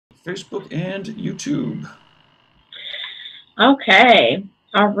Facebook and YouTube. Okay.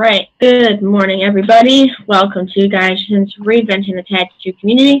 All right. Good morning, everybody. Welcome to Guyton's Reinventing the Tattoo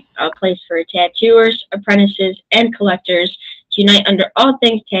Community, a place for tattooers, apprentices, and collectors to unite under all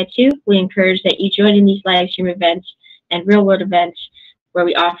things tattoo. We encourage that you join in these live stream events and real-world events where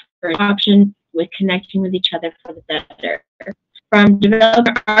we offer an option with connecting with each other for the better. From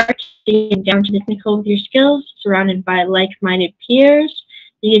developer art down to the technical with your skills, surrounded by like-minded peers,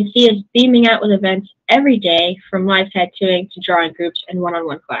 you can see us beaming out with events every day, from live tattooing to drawing groups and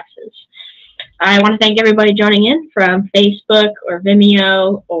one-on-one classes. I want to thank everybody joining in from Facebook or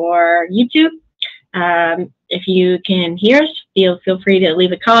Vimeo or YouTube. If you can hear us, feel free to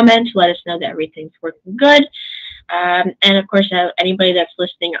leave a comment to let us know that everything's working good. And of course, anybody that's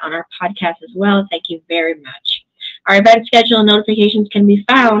listening on our podcast as well, thank you very much. Our event schedule and notifications can be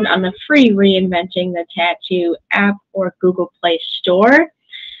found on the free Reinventing the Tattoo app or Google Play Store,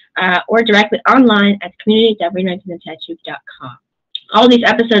 or directly online at community.reinventingthetattoo.com. All these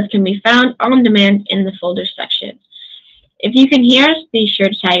episodes can be found on demand in the folder section. If you can hear us, be sure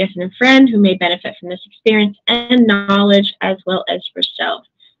to tag us and a friend who may benefit from this experience and knowledge as well as yourself.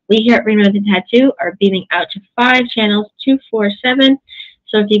 We here at Reinventing Tattoo are beaming out to 5 channels 247.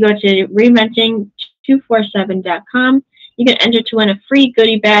 So if you go to reinventing247.com, you can enter to win a free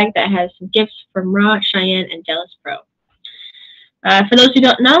goodie bag that has some gifts from Raw, Cheyenne, and Dallas Pro. For those who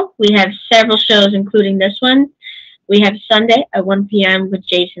don't know, we have several shows, including this one. We have Sunday at 1 p.m. with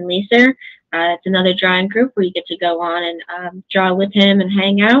Jason Leeser. It's another drawing group where you get to go on and draw with him and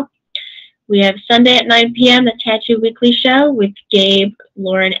hang out. We have Sunday at 9 p.m. the Tattoo Weekly Show with Gabe,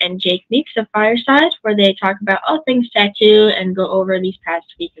 Lauren, and Jake Meeks of Fireside, where they talk about all things tattoo and go over these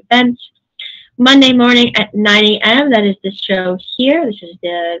past week events. Monday morning at 9 a.m., that is the show here. This is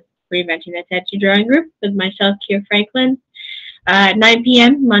the Reinventing the Tattoo Drawing Group with myself, Keir Franklin. 9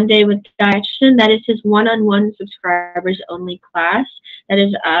 p.m. Monday with Guy Atchison. That is his one-on-one subscribers-only class. That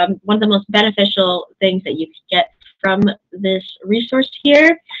is one of the most beneficial things that you can get from this resource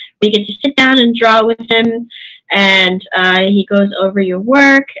here. We get to sit down and draw with him, and he goes over your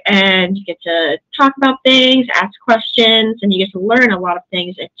work, and you get to talk about things, ask questions, and you get to learn a lot of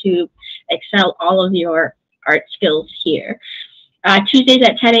things to excel all of your art skills here. Tuesdays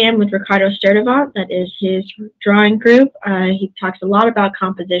at 10 a.m. with Ricardo Sturdivant. That is his drawing group. He talks a lot about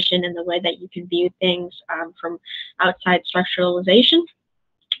composition and the way that you can view things from outside structuralization.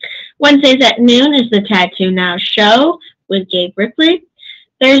 Wednesdays at noon is the Tattoo Now show with Gabe Ripley.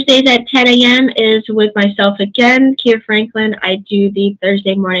 Thursdays at 10 a.m. is with myself again, Keir Franklin. I do the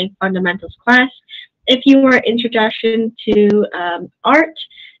Thursday morning fundamentals class. If you are introduction to art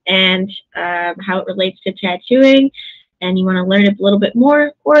and how it relates to tattooing, and you want to learn it a little bit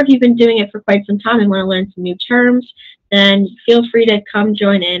more, or if you've been doing it for quite some time and want to learn some new terms, then feel free to come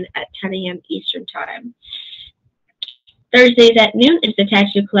join in at 10 a.m. Eastern Time. Thursdays at noon is the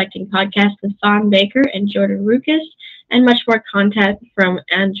Tattoo Collecting Podcast with Fawn Baker and Jordan Rukas, and much more content from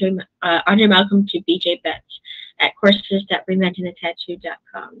Andre Malcolm to BJ Betts at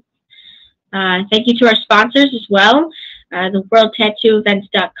courses.reinventingthetattoo.com. Thank you to our sponsors as well, the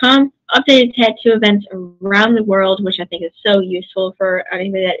WorldTattooEvents.com, updated tattoo events around the world, which I think is so useful for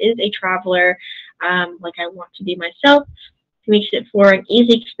anybody that is a traveler, like I want to be myself. It makes it for an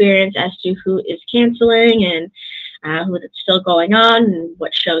easy experience as to who is canceling and who is still going on and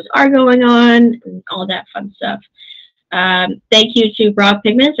what shows are going on and all that fun stuff. Thank you to Raw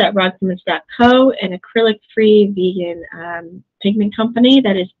Pigments at rawpigments.co, an acrylic-free vegan pigment company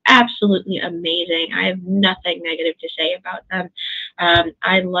that is absolutely amazing. I have nothing negative to say about them.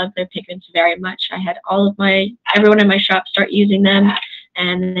 I love their pigments very much. I had everyone in my shop start using them,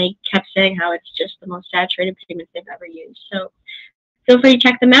 and they kept saying how it's just the most saturated pigments they've ever used. So feel free to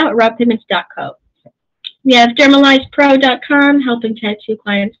check them out at rawpigments.co. We have dermalizepro.com, helping tattoo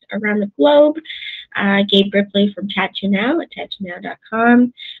clients around the globe. Gabe Ripley from Tattoo Now at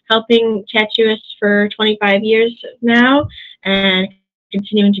tattoonow.com, helping tattooists for 25 years now and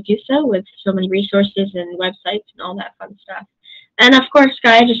continuing to do so with so many resources and websites and all that fun stuff. And of course,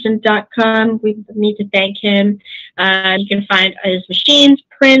 GuyAtchison.com, we need to thank him. You can find his machines,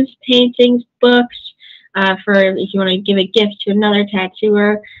 prints, paintings, books, for if you want to give a gift to another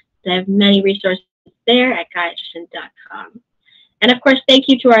tattooer. They have many resources there at GuyAtchison.com. And of course, thank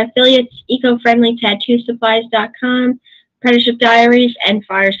you to our affiliates, EcoFriendlyTattooSupplies.com, Apprenticeship Diaries, and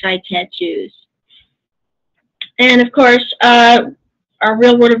Fireside Tattoos. And of course, our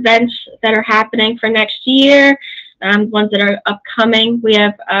real world events that are happening for next year, ones that are upcoming. We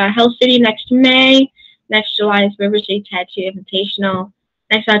have Hell City next May. Next July is River City Tattoo Invitational.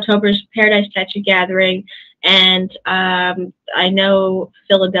 Next October is Paradise Tattoo Gathering. And I know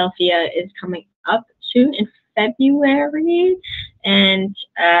Philadelphia is coming up soon in February, and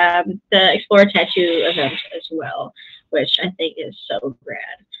the Explore Tattoo event as well, which I think is so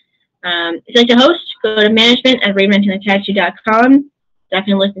rad. If you'd like to host, go to management at reinventingthetattoo.com.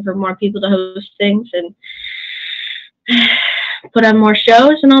 Definitely looking for more people to host things and put on more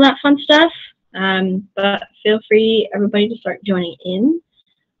shows and all that fun stuff. But feel free, everybody, to start joining in.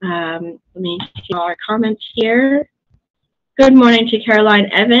 Let me see all our comments here. Good morning to Caroline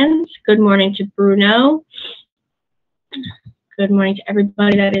Evans. Good morning to Bruno. Good morning to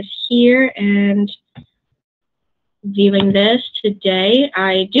everybody that is here and viewing this today.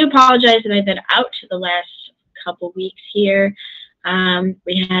 I do apologize that I've been out the last couple weeks here.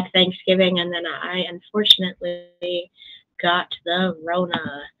 We had Thanksgiving, and then I unfortunately got the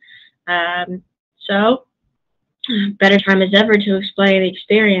Rona. So better time as ever to explain the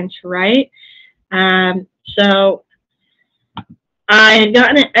experience, right? So I had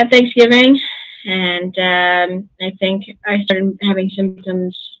gotten it at Thanksgiving, and I think I started having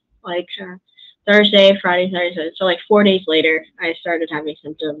symptoms like Thursday, Friday, Thursday. So like 4 days later, I started having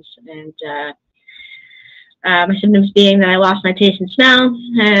symptoms, and my symptoms being that I lost my taste and smell,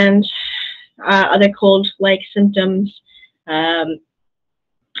 and other cold-like symptoms,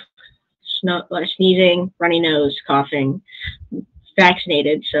 sneezing, runny nose, coughing.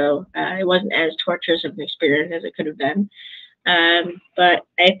 Vaccinated, so it wasn't as torturous of an experience as it could have been. But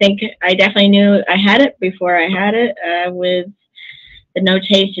I think I definitely knew I had it before I had it with the no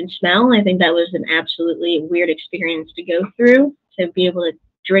taste and smell. I think that was an absolutely weird experience to go through, to be able to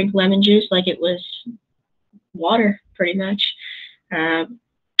drink lemon juice like it was water, pretty much.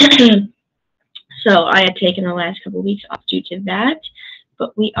 So I had taken the last couple of weeks off due to that,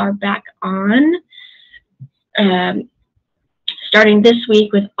 but we are back on. Starting this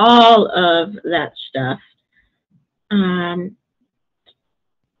week with all of that stuff. And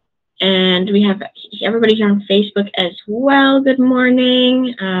we have everybody here on Facebook as well. Good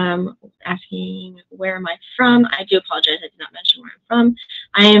morning. Asking, where am I from? I do apologize, I did not mention where I'm from.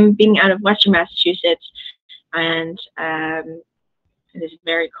 I am being out of Western Massachusetts, and it is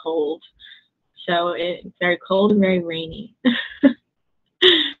very cold. So it's very cold and very rainy.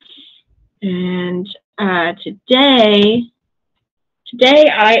 And Today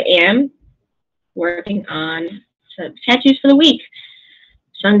I am working on some tattoos for the week.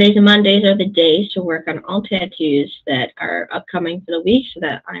 Sundays and Mondays are the days to work on all tattoos that are upcoming for the week so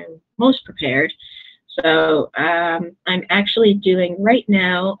that I'm most prepared. So I'm actually doing right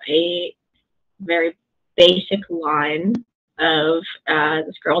now a very basic line of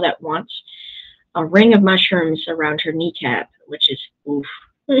this girl that wants a ring of mushrooms around her kneecap, which is oof.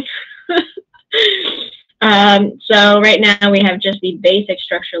 So right now we have just the basic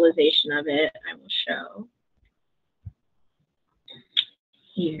structuralization of it. I will show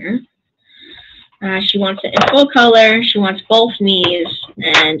here. She wants it in full color. She wants both knees,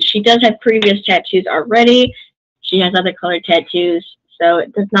 and she does have previous tattoos already. She has other colored tattoos, so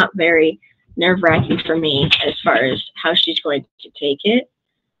it does not very nerve-wracking for me as far as how she's going to take it.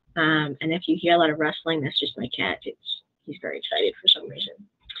 And if you hear a lot of rustling, that's just my cat. He's very excited for some reason.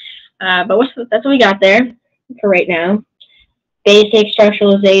 But that's what we got there for right now. Basic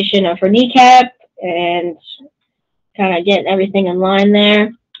structuralization of her kneecap and kind of getting everything in line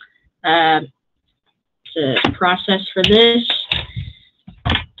there. The process for this.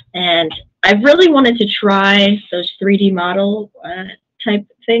 And I really wanted to try those 3D model type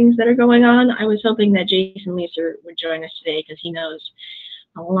things that are going on. I was hoping that Jason Leeser would join us today because he knows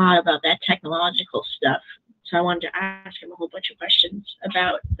a lot about that technological stuff. So I wanted to ask him a whole bunch of questions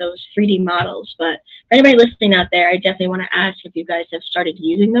about those 3D models. But for anybody listening out there, I definitely want to ask if you guys have started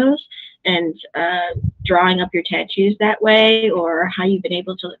using those and drawing up your tattoos that way, or how you've been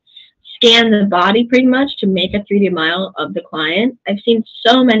able to scan the body pretty much to make a 3D model of the client. I've seen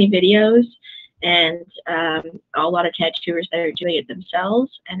so many videos and a lot of tattooers that are doing it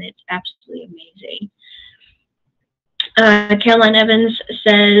themselves, and it's absolutely amazing. Caroline Evans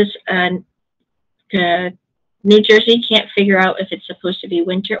says, New Jersey can't figure out if it's supposed to be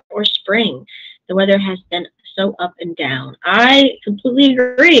winter or spring. The weather has been so up and down. I completely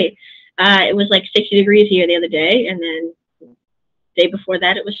agree. It was like 60 degrees here the other day, and then the day before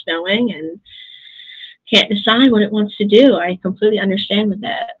that it was snowing, and can't decide what it wants to do. I completely understand with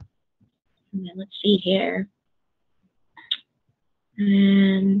that. And then let's see here.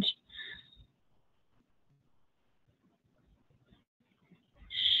 And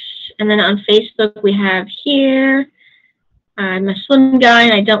then on Facebook we have here, I'm a slim guy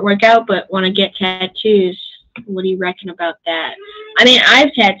and I don't work out but want to get tattoos. What do you reckon about that? I mean,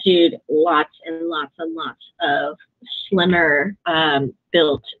 I've tattooed lots and lots and lots of slimmer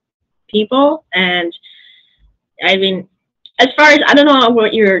built people, and I mean, as far as I don't know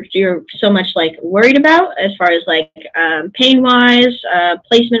what you're so much like worried about as far as like pain wise,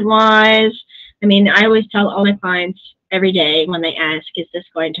 placement wise. I mean, I always tell all my clients every day when they ask, "Is this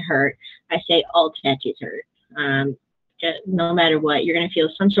going to hurt?" I say, "All tattoos hurt. No matter what, you're going to feel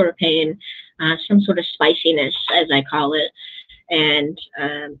some sort of pain, some sort of spiciness, as I call it." And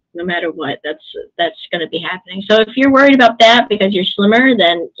no matter what, that's going to be happening. So if you're worried about that because you're slimmer,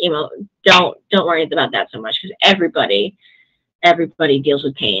 then don't worry about that so much, because everybody deals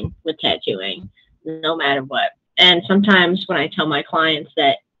with pain with tattooing, no matter what. And sometimes when I tell my clients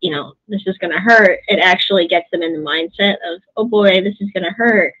that this is going to hurt, it actually gets them in the mindset of, oh boy, this is going to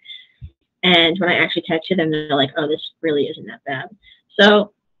hurt. And when I actually tattoo them, they're like, oh, this really isn't that bad.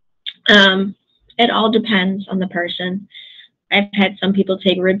 So it all depends on the person. I've had some people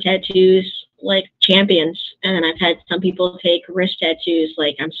take rib tattoos like champions, and then I've had some people take wrist tattoos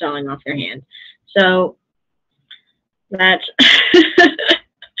like I'm sawing off their hand. So that's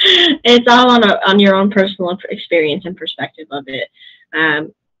it's all on your own personal experience and perspective of it.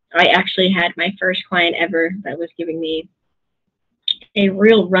 I actually had my first client ever that was giving me a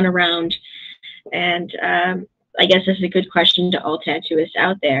real runaround, and I guess this is a good question to all tattooists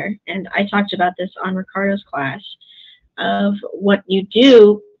out there. And I talked about this on Ricardo's class of what you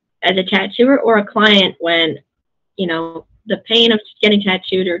do as a tattooer or a client when the pain of getting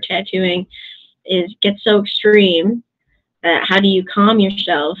tattooed or tattooing gets so extreme. How do you calm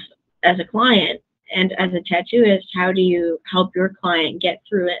yourself as a client? And as a tattooist, how do you help your client get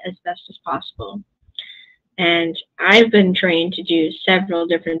through it as best as possible? And I've been trained to do several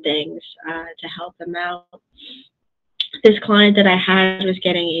different things to help them out. This client that I had was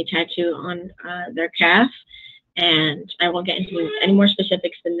getting a tattoo on their calf, and I won't get into any more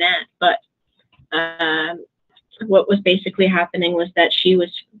specifics than that, but what was basically happening was that she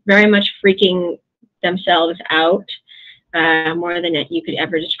was very much freaking themselves out, more than you could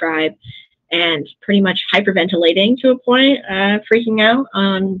ever describe, and pretty much hyperventilating to a point, freaking out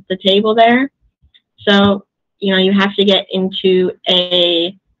on the table there. So, you have to get into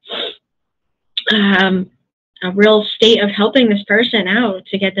a real state of helping this person out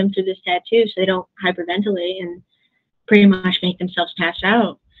to get them through this tattoo so they don't hyperventilate and pretty much make themselves pass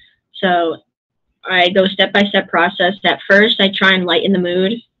out. So I go step-by-step process. At first, I try and lighten the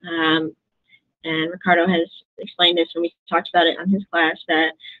mood. And Ricardo has explained this when we talked about it on his class,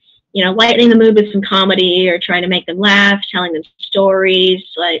 that, lightening the mood with some comedy or trying to make them laugh, telling them stories,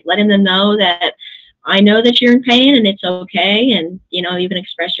 like letting them know that I know that you're in pain and it's okay. And, you can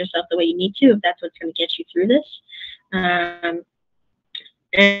express yourself the way you need to if that's what's going to get you through this.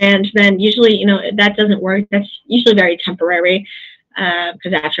 And then usually, that doesn't work. That's usually very temporary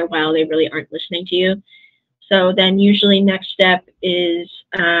because after a while, they really aren't listening to you. So then usually next step is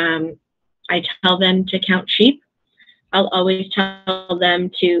I tell them to count sheep. I'll always tell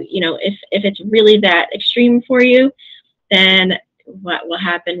them to, if it's really that extreme for you, then what will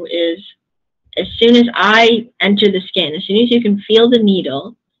happen is as soon as I enter the skin, as soon as you can feel the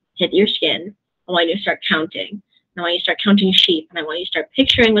needle hit your skin, I want you to start counting. I want you to start counting sheep, and I want you to start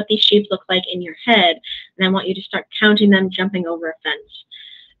picturing what these sheep look like in your head, and I want you to start counting them jumping over a fence.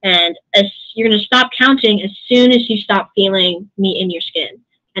 And you're going to stop counting as soon as you stop feeling meat in your skin,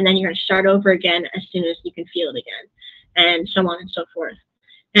 and then you're going to start over again as soon as you can feel it again, and so on and so forth.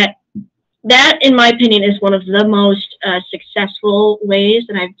 That, in my opinion, is one of the most successful ways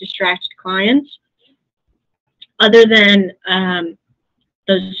that I've distracted clients, other than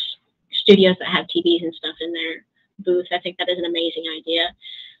those studios that have TVs and stuff in their booth. I think that is an amazing idea.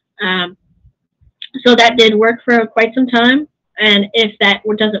 So that did work for quite some time. And if that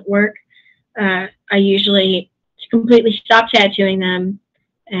doesn't work, I usually completely stop tattooing them,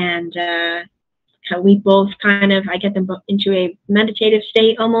 and we both I get them into a meditative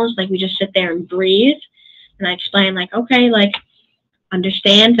state almost, like we just sit there and breathe. And I explain, like, okay, like,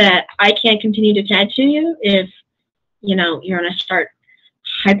 understand that I can't continue to tattoo you if, you're going to start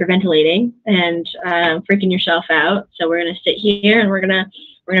hyperventilating and freaking yourself out. So we're going to sit here and we're going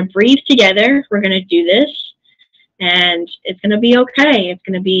to breathe together. We're going to do this, and it's going to be okay. It's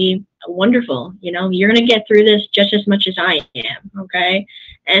going to be wonderful. You're going to get through this just as much as I am. Okay.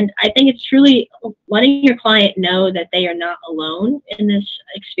 And I think it's truly letting your client know that they are not alone in this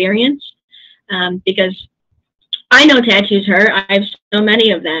experience, because I know tattoos hurt. I have so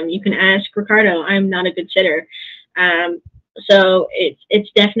many of them. You can ask Ricardo. I'm not a good sitter. So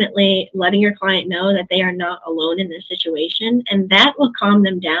it's definitely letting your client know that they are not alone in this situation, and that will calm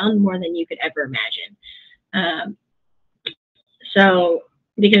them down more than you could ever imagine. So,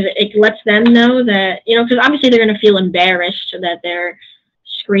 because it lets them know that, you know, because obviously they're going to feel embarrassed that they're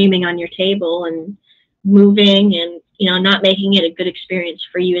screaming on your table and moving and, you know, not making it a good experience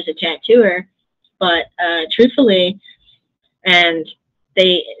for you as a tattooer. But truthfully, and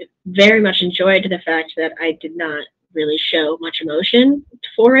they very much enjoyed the fact that I did not really show much emotion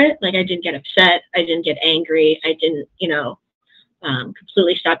for it. Like, I didn't get upset. I didn't get angry. I didn't, you know,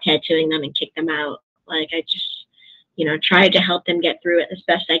 completely stop tattooing them and kick them out. Like, I just, you know, tried to help them get through it as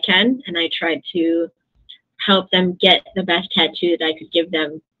best I can. And I tried to help them get the best tattoo that I could give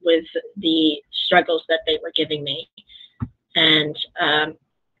them with the struggles that they were giving me. And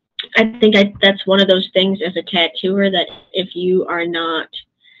I think that's one of those things as a tattooer, that if you are not,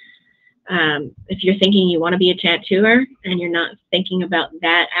 if you're thinking you want to be a tattooer and you're not thinking about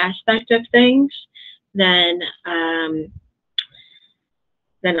that aspect of things, then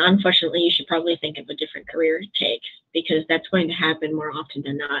unfortunately you should probably think of a different career to take, because that's going to happen more often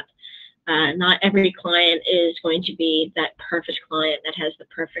than not. Not every client is going to be that perfect client that has the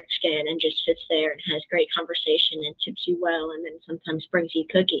perfect skin and just sits there and has great conversation and tips you well and then sometimes brings you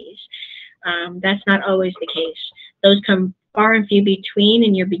cookies. That's not always the case. Those come far and few between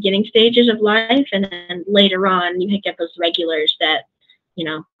in your beginning stages of life, and then later on you get those regulars that, you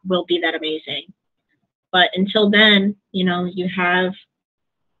know, will be that amazing. But until then, you know, you have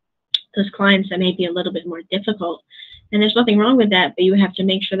those clients that may be a little bit more difficult. And there's nothing wrong with that, but you have to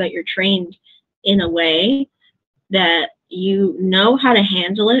make sure that you're trained in a way that you know how to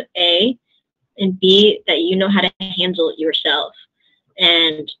handle it, A, and B, that you know how to handle it yourself.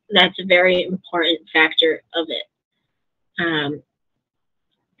 And that's a very important factor of it.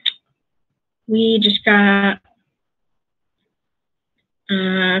 We just got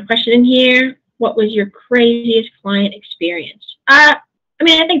a question in here. What was your craziest client experience? I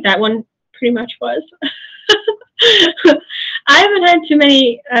mean, I think that one pretty much was. I haven't had too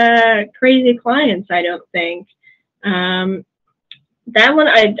many crazy clients, I don't think. That one,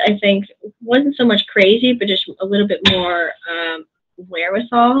 I think, wasn't so much crazy, but just a little bit more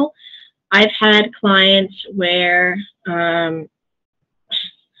wherewithal. I've had clients where it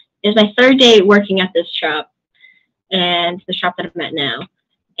was my third day working at this shop, and the shop that I'm at now.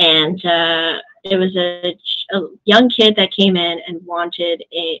 And it was a young kid that came in and wanted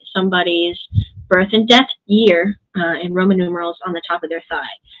somebody's birth and death year in Roman numerals on the top of their thigh.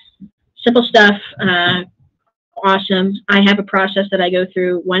 Simple stuff, awesome. I have a process that I go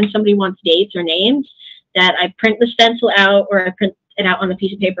through when somebody wants dates or names, that I print the stencil out, or I print it out on a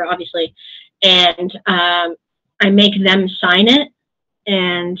piece of paper, obviously, and I make them sign it.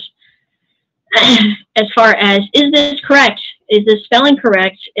 And as far as, is this correct? Is the spelling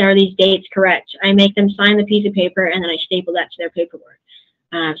correct? Are these dates correct? I make them sign the piece of paper, and then I staple that to their paperwork.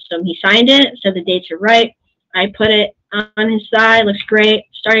 So he signed it, so the dates are right. I put it on his thigh, looks great,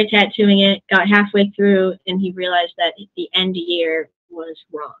 started tattooing it, got halfway through, and he realized that the end year was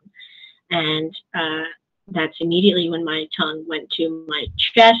wrong. And that's immediately when my tongue went to my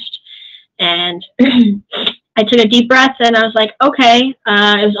chest, and I took a deep breath, and I was like, okay,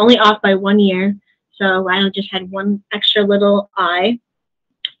 it was only off by 1 year, so I just had one extra little eye,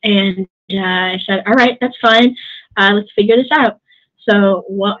 and I said, all right, that's fine, let's figure this out. So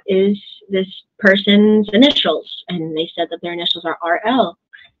what is this person's initials? And they said that their initials are RL.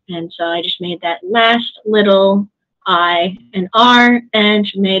 And so I just made that last little I an R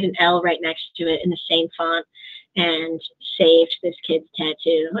and made an L right next to it in the same font, and saved this kid's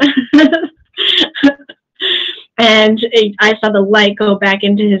tattoo. And I saw the light go back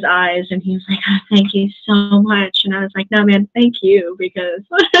into his eyes, and he was like, oh, thank you so much. And I was like, no, man, thank you, because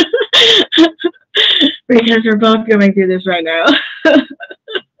because we're both going through this right now.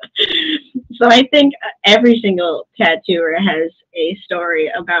 So I think every single tattooer has a story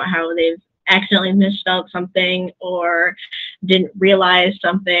about how they've accidentally misspelled something or didn't realize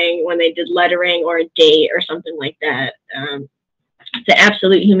something when they did lettering or a date or something like that. It's an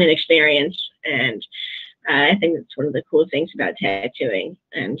absolute human experience, and I think that's one of the cool things about tattooing,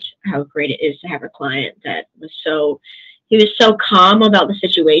 and how great it is to have a client that was he was so calm about the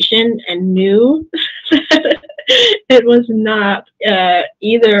situation and knew that it was not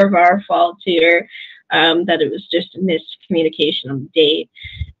either of our faults here, that it was just a miscommunication on the date.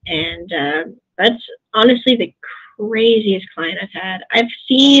 And that's honestly the craziest client I've had. I've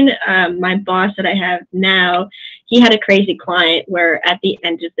seen my boss that I have now, he had a crazy client where at the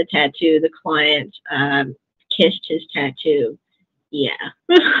end of the tattoo, the client kissed his tattoo. Yeah.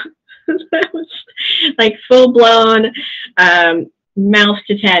 That was like full blown mouth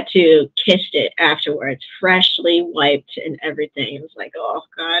to tattoo, kissed it afterwards, freshly wiped and everything. It was like, oh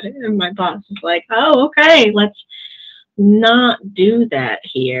God. And my boss was like, oh, okay, let's not do that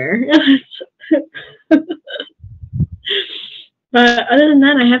here. But other than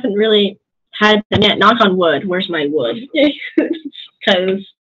that, I haven't really had them yet. Knock on wood. Where's my wood? Because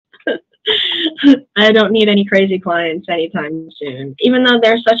I don't need any crazy clients anytime soon. Even though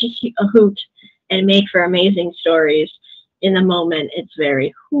they're such a hoot and make for amazing stories, in the moment, it's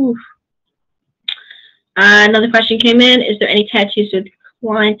very, whew. Another question came in. Is there any tattoos with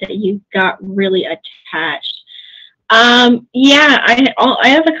clients that you got really attached? Yeah, I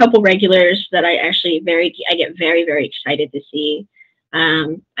have a couple regulars that I get very, very excited to see.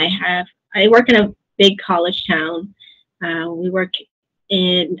 I work in a big college town. I work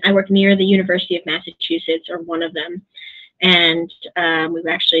near the University of Massachusetts, or one of them, and we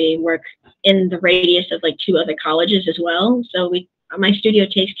actually work in the radius of like 2 other colleges as well. So my studio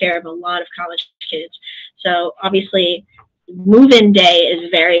takes care of a lot of college kids. So obviously, move-in day is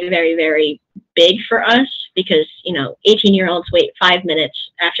very, very, very big for us because, 18-year-olds wait 5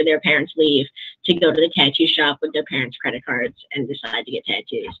 minutes after their parents leave to go to the tattoo shop with their parents' credit cards and decide to get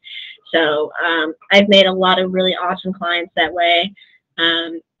tattoos. So I've made a lot of really awesome clients that way.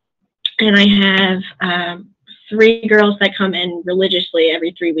 And I have 3 girls that come in religiously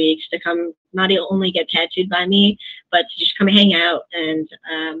every 3 weeks to come not only get tattooed by me, but to just come hang out and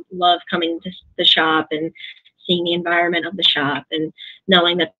love coming to the shop and seeing the environment of the shop and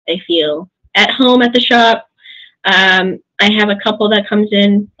knowing that they feel at home at the shop. I have a couple that comes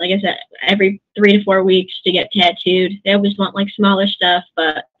in, like I said, every 3 to 4 weeks to get tattooed. They always want like smaller stuff,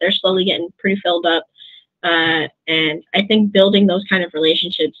 but they're slowly getting pretty filled up. And I think building those kind of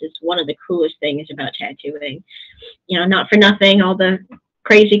relationships is one of the coolest things about tattooing. Not for nothing, all the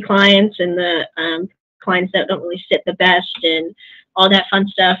crazy clients and the clients that don't really sit the best and all that fun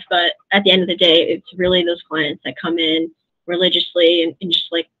stuff. But at the end of the day, it's really those clients that come in religiously and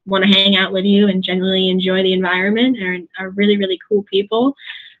just like want to hang out with you and genuinely enjoy the environment and are really, really cool people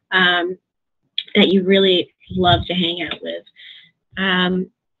that you really love to hang out with.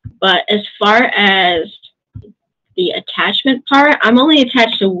 But as far as the attachment part, I'm only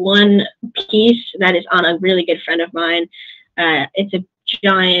attached to one piece that is on a really good friend of mine. It's a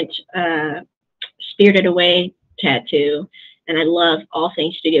giant Spirited Away tattoo, and I love all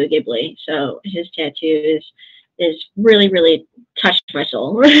things Studio Ghibli. So his tattoo is really, really touched my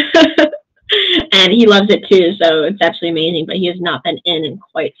soul. And he loves it too, so it's absolutely amazing, but he has not been in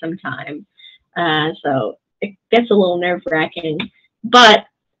quite some time. So it gets a little nerve-wracking. But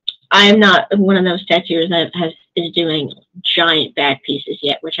I'm not one of those tattooers that is doing giant back pieces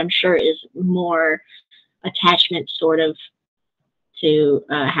yet, which I'm sure is more attachment sort of to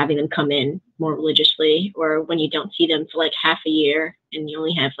having them come in more religiously, or when you don't see them for like half a year and you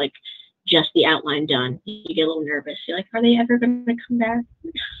only have like just the outline done, you get a little nervous. You're like, are they ever going to come back?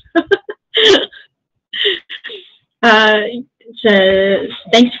 So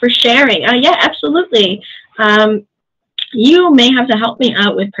thanks for sharing. Yeah, absolutely. You may have to help me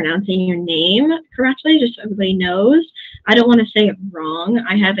out with pronouncing your name correctly, just so everybody knows. I don't want to say it wrong.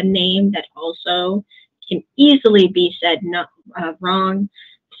 I have a name that also can easily be said not wrong,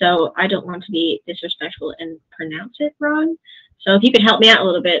 so I don't want to be disrespectful and pronounce it wrong. So if you could help me out a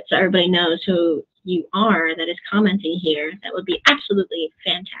little bit so everybody knows who you are that is commenting here, that would be absolutely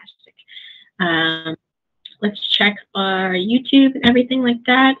fantastic. Let's check our YouTube and everything like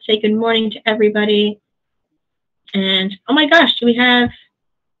that. Say good morning to everybody. And oh my gosh, we have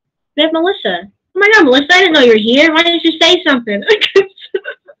Melissa. Oh my God, Melissa, I didn't know you were here. Why didn't you say something?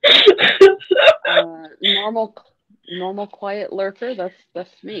 Normal quiet lurker.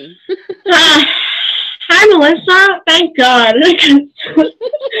 That's me. Hi, Melissa. Thank God.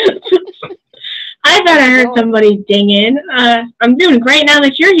 I thought I heard somebody ding in. I'm doing great now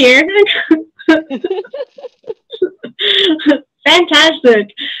that you're here.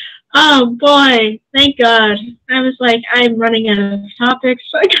 Fantastic. Oh boy, thank God. I was like, I'm running out of topics.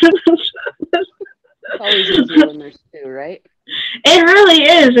 It's always easier when there's 2, right? It really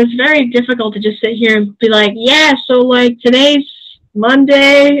is. It's very difficult to just sit here and be like, yeah, so like today's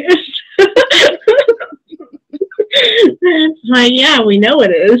Monday. It's like, yeah, we know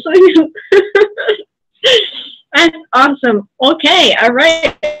it is. That's awesome. Okay, all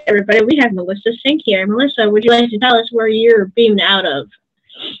right, everybody. We have Melissa Sink here. Melissa, would you like to tell us where you're beamed out of?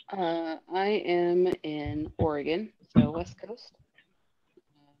 I am in Oregon, so West Coast.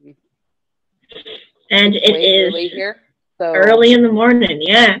 And it is early here, so early in the morning,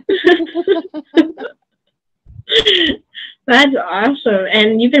 yeah. That's awesome.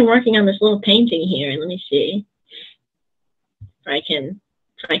 And you've been working on this little painting here. Let me see if I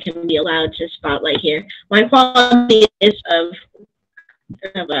can be allowed to spotlight here. My quality is of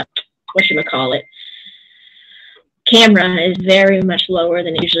whatchamacallit, camera is very much lower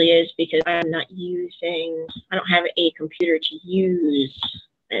than it usually is because I don't have a computer to use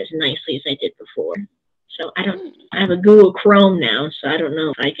as nicely as I did before. So I have a Google Chrome now, so I don't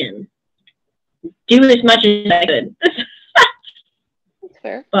know if I can do as much as I could. That's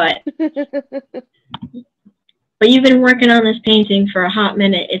fair. But you've been working on this painting for a hot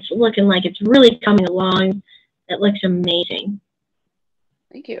minute. It's looking like it's really coming along. It looks amazing.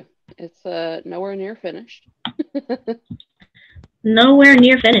 Thank you. It's nowhere near finished. Nowhere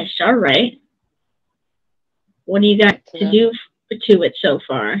near finished. All right. What do you got to do to it so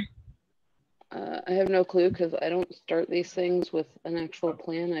far? I have no clue because I don't start these things with an actual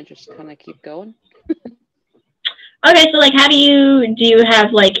plan. I just kind of keep going. Okay, so like, do you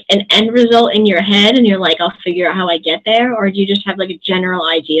have like an end result in your head and you're like, I'll figure out how I get there? Or do you just have like a general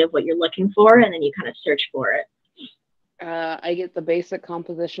idea of what you're looking for and then you kind of search for it? I get the basic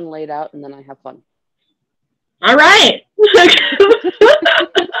composition laid out and then I have fun. All right.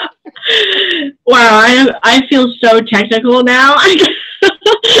 Wow, I feel so technical now.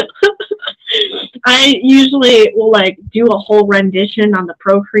 I usually will like do a whole rendition on the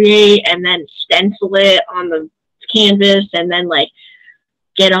Procreate and then stencil it on the canvas and then like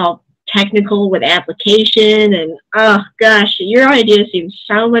get all technical with application, and oh gosh, your idea seems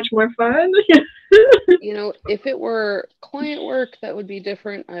so much more fun. You know, if it were client work, that would be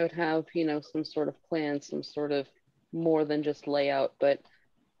different. I would have, you know, some sort of plan, some sort of more than just layout, but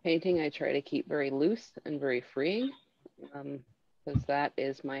painting I try to keep very loose and very freeing, because that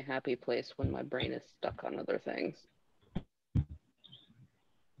is my happy place when my brain is stuck on other things.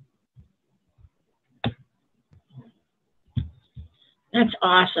 That's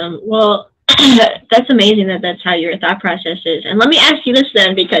awesome. Well, that's amazing that that's how your thought process is. And let me ask you this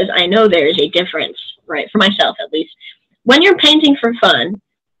then, because I know there's a difference, right, for myself at least. When you're painting for fun,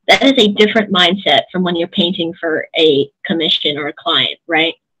 that is a different mindset from when you're painting for a commission or a client,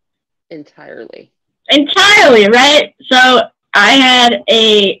 right? Entirely. Entirely, right? So I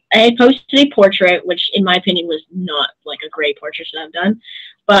had posted a portrait, which in my opinion was not like a great portrait that I've done,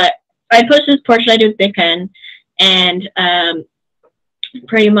 but I posted this portrait I did with Big Pen, and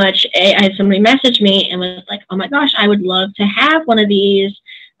pretty much I had somebody message me and was like, oh my gosh, I would love to have one of these.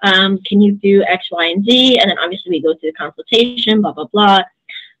 Can you do X, Y, and Z? And then obviously we go through the consultation, blah, blah, blah.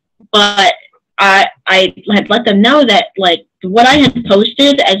 But I had let them know that like what I had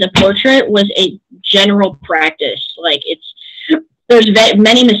posted as a portrait was a general practice. Like there's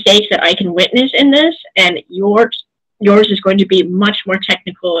many mistakes that I can witness in this, and yours is going to be much more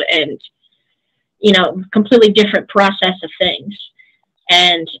technical and, you know, completely different process of things.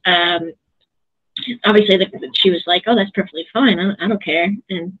 And obviously she was like, oh, that's perfectly fine. I don't care.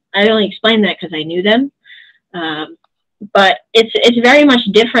 And I only explained that because I knew them. But it's very much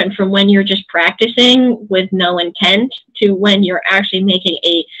different from when you're just practicing with no intent to when you're actually making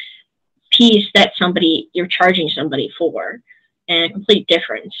a piece that you're charging somebody for. And a complete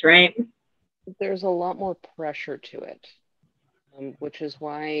difference, right? There's a lot more pressure to it. Which is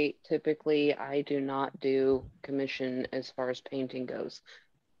why typically I do not do commission as far as painting goes.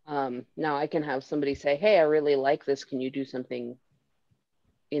 Now I can have somebody say, hey, I really like this. Can you do something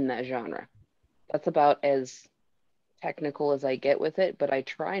in that genre? That's about as technical as I get with it, but I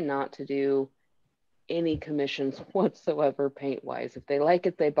try not to do any commissions whatsoever paint-wise. If they like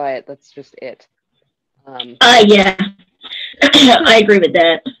it, they buy it. That's just it. Yeah, I agree with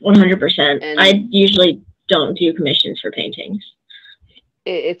that 100%. I usually don't do commissions for paintings.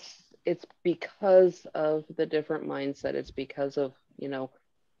 It's because of the different mindset. It's because of, you know,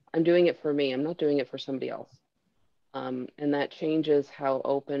 I'm doing it for me. I'm not doing it for somebody else. And that changes how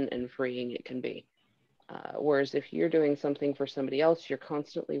open and freeing it can be. Whereas if you're doing something for somebody else, you're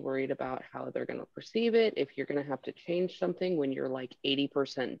constantly worried about how they're going to perceive it. If you're going to have to change something when you're like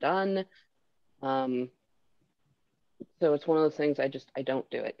 80% done. So it's one of those things I don't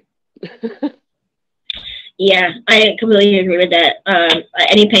do it. Yeah, I completely agree with that.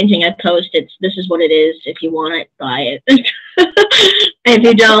 Any painting I post, this is what it is. If you want it, buy it. If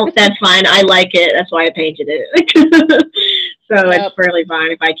you don't, that's fine. I like it. That's why I painted it. So yep. It's perfectly fine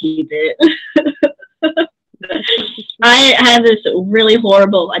if I keep it. I have this really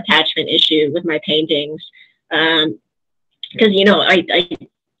horrible attachment issue with my paintings. Because, you know, I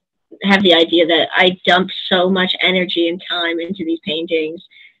have the idea that I dump so much energy and time into these paintings.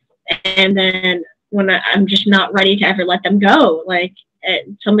 And then when I'm just not ready to ever let them go. Like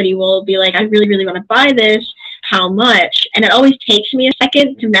somebody will be like, I really, really want to buy this. How much? And it always takes me a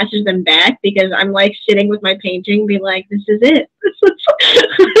second to message them back because I'm like sitting with my painting, be like, this is it.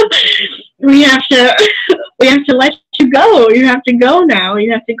 we have to let you go. You have to go now.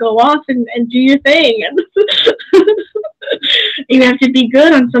 You have to go off and do your thing. And you have to be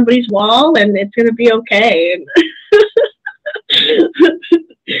good on somebody's wall, and it's going to be okay.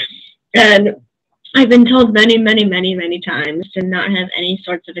 And I've been told many, many, many, many times to not have any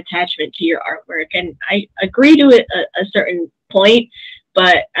sorts of attachment to your artwork. And I agree to it a certain point,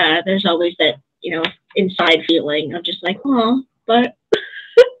 but there's always that, inside feeling of just like, oh, but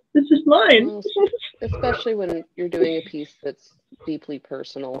this is mine. Well, especially when you're doing a piece that's deeply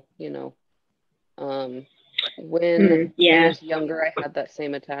personal, When I was younger, I had that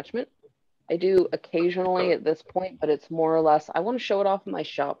same attachment. I do occasionally at this point, but it's more or less, I want to show it off in my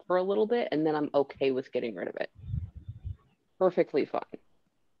shop for a little bit, and then I'm okay with getting rid of it. Perfectly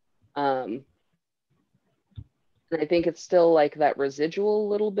fine. And I think it's still like that residual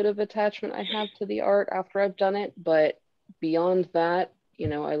little bit of attachment I have to the art after I've done it. But beyond that,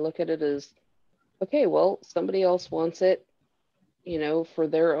 I look at it as, okay, well, somebody else wants it, for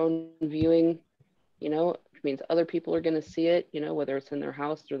their own viewing, which means other people are going to see it, whether it's in their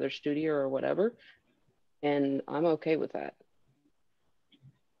house or their studio or whatever. And I'm okay with that.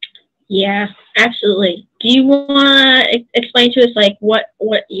 Yeah, absolutely. Do you want to explain to us like what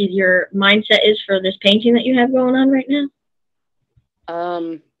your mindset is for this painting that you have going on right now?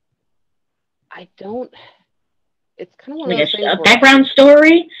 I don't. It's kind of one of those things. A background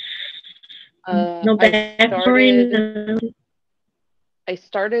story. No background story. I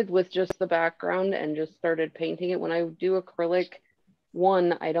started with just the background and just started painting it. When I do acrylic,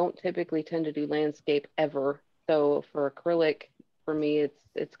 I don't typically tend to do landscape ever. So for acrylic, for me,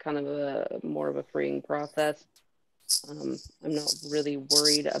 it's kind of more of a freeing process. I'm not really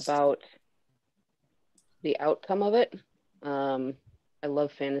worried about the outcome of it. I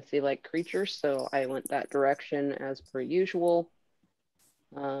love fantasy-like creatures, so I went that direction as per usual.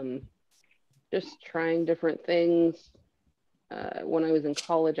 Just trying different things. When I was in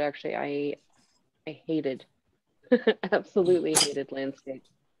college, actually, I hated, absolutely hated landscape.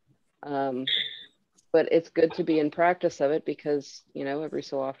 But it's good to be in practice of it because, every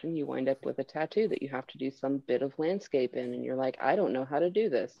so often you wind up with a tattoo that you have to do some bit of landscape in, and you're like, I don't know how to do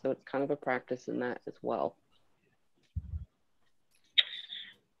this. So it's kind of a practice in that as well.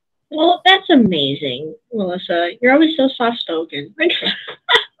 Well, that's amazing, Melissa. You're always so soft-spoken.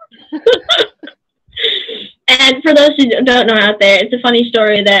 And for those who don't know out there, it's a funny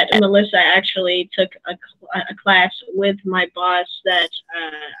story that Melissa actually took a class with my boss that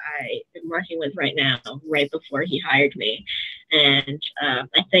I am working with right now, right before he hired me. And I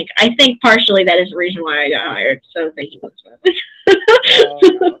think partially that is the reason why I got hired. So thank you, Melissa.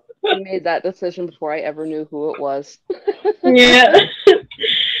 I made that decision before I ever knew who it was. Yeah.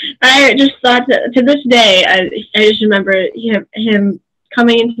 I just thought that to this day, I just remember him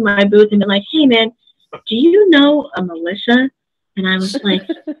coming into my booth and being like, hey, man, do you know a Melissa? And I was like,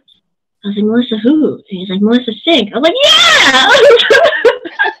 Melissa who? And he's like, Melissa Sink. I was like, yeah!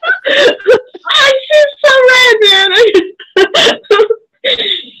 Oh, she's so rad, man.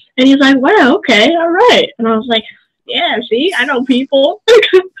 And he's like, wow, okay, all right. And I was like, yeah, see, I know people.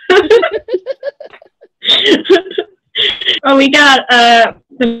 Well, we got the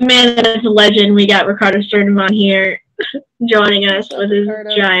man that is a legend. We got Ricardo Sternman here joining us with his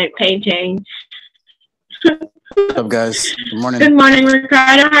giant painting. What's up, guys? Good morning. Good morning,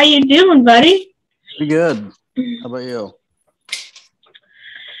 Ricardo. How you doing, buddy? Pretty good. How about you?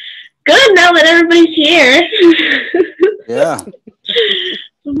 Good, now that everybody's here. Yeah.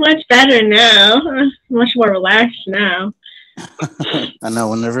 Much better now. Much more relaxed now. I know.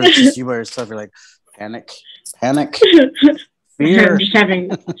 Whenever it's just you by yourself, you're like, panic, fear. I'm just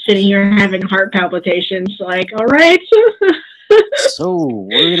sitting here having heart palpitations. Like, all right. So,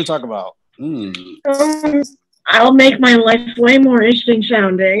 what are we going to talk about? I'll make my life way more interesting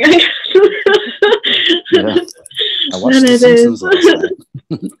sounding. Yeah. I watched The Simpsons last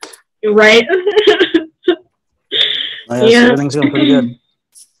night. Right? Oh, yeah, so everything's going pretty good.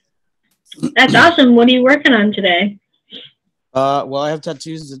 That's awesome. What are you working on today? Well, I have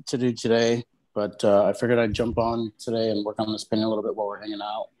tattoos to do today, but I figured I'd jump on today and work on this painting a little bit while we're hanging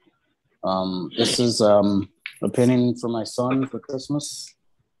out. This is a painting for my son for Christmas.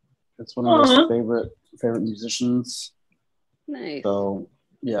 It's one of his favorite musicians. Nice. So,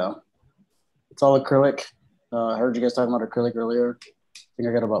 yeah. It's all acrylic. I heard you guys talking about acrylic earlier. I think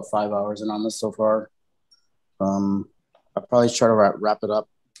I got about 5 hours in on this so far. I'll probably try to wrap it up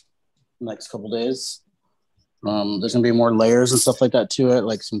next couple days. There's gonna be more layers and stuff like that to it,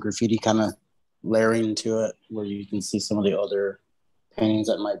 like some graffiti kind of layering to it, where you can see some of the other paintings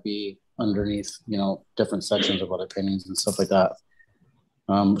that might be underneath, different sections of other paintings and stuff like that.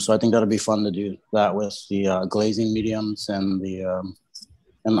 So I think that'll be fun to do that with the glazing mediums and the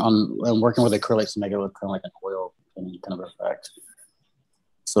and working with acrylics to make it look kind of like an oil kind of effect.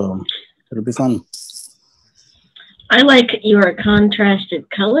 So it'll be fun. I like your contrasted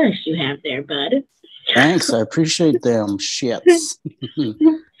colors you have there, bud. Thanks, I appreciate them shits.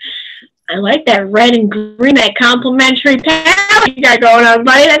 I like that red and green, that complementary palette you got going on,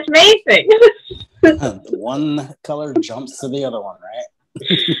 buddy. That's amazing. One color jumps to the other one, right?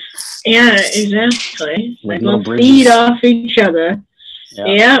 Yeah, exactly. Like we'll bridges. feed off each other. Yeah.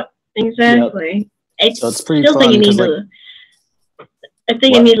 Yep, exactly. Yep. So it's pretty still fun. Think it needs I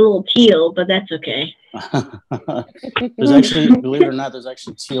think it needs a little teal, but that's okay. There's actually, believe it or not, there's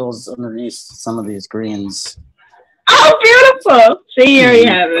actually teals underneath some of these greens. Oh, beautiful! See, here you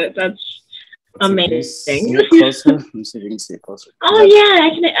have it. That's amazing. See it closer? Let me see if you can see it closer. Oh yeah,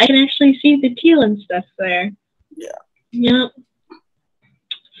 I can actually see the teal and stuff there. Yeah. Yep.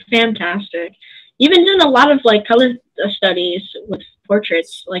 Fantastic. You've been doing a lot of like color studies with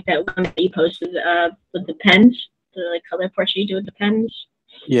portraits, like that one that you posted with the pens, the like color portrait you do with the pens.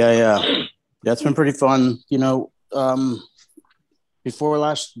 Yeah, it's been pretty fun. You know, before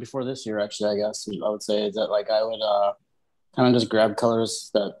this year, actually, I guess I would say is that like I would kind of just grab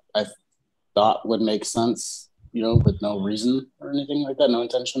colors that I thought would make sense, you know, with no reason or anything like that, no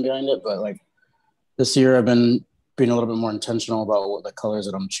intention behind it. But like this year, I've been being a little bit more intentional about what the colors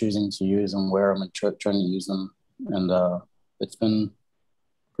that I'm choosing to use and where I'm trying to use them, and it's been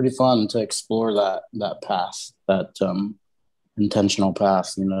pretty fun to explore that path, that intentional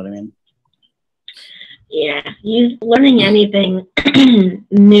path. You know what I mean? Yeah, learning anything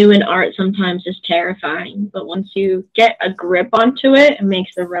new in art sometimes is terrifying, but once you get a grip onto it, it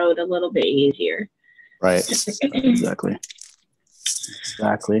makes the road a little bit easier. Right. Exactly.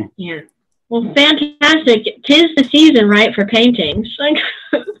 Yeah. Well, fantastic. 'Tis the season, right, for paintings. Like,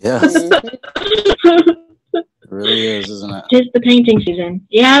 yes. It really is, isn't it? 'Tis the painting season.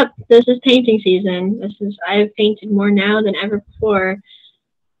 Yep, this is painting season. I've painted more now than ever before.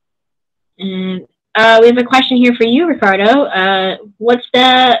 And we have a question here for you, Ricardo. What's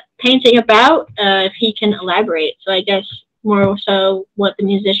the painting about? If he can elaborate. So I guess more so what the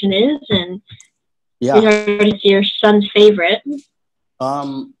musician is, and it's your son's favorite.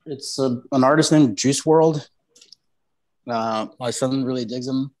 It's an artist named Juice World. My son really digs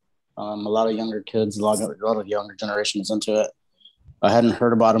him. A lot of younger kids, a lot of younger generations into it. I hadn't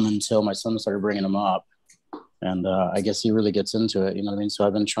heard about him until my son started bringing him up, and I guess he really gets into it. You know what I mean? So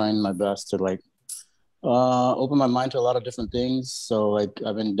I've been trying my best to like open my mind to a lot of different things. So like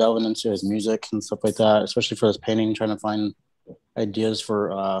I've been delving into his music and stuff like that, especially for his painting, trying to find ideas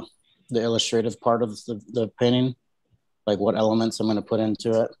for the illustrative part of the painting, like what elements I'm going to put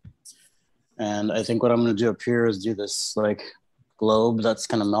into it. And I think what I'm going to do up here is do this like globe that's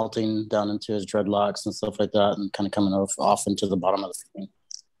kind of melting down into his dreadlocks and stuff like that, and kind of coming off into the bottom of the painting.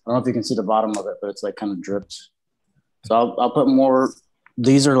 I don't know if you can see the bottom of it, but it's like kind of dripped. So I'll put more.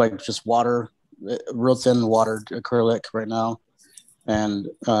 These are like just water, real thin water acrylic right now. And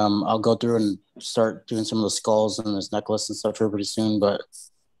I'll go through and start doing some of the skulls and his necklace and stuff here pretty soon. But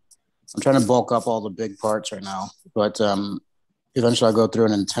I'm trying to bulk up all the big parts right now. But eventually I'll go through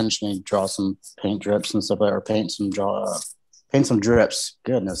and intentionally draw some paint drips and stuff like that, or paint some drips.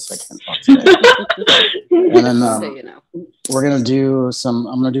 Goodness, I can't talk today. And then we're gonna do I'm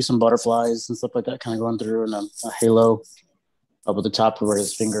gonna do some butterflies and stuff like that, kind of going through, and a halo up at the top of where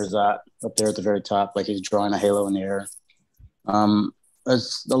his finger's at, up there at the very top, like he's drawing a halo in the air.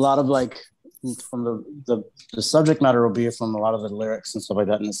 It's a lot of like from the subject matter will be from a lot of the lyrics and stuff like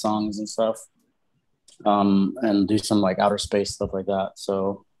that in the songs and stuff. And do some like outer space stuff like that.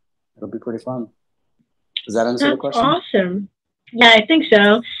 So it'll be pretty fun. Does that answer the question? Awesome. Yeah, I think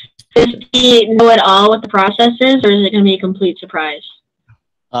so. Does he know at all what the process is, or is it going to be a complete surprise?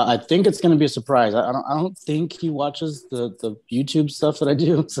 I think it's going to be a surprise. I don't think he watches the YouTube stuff that I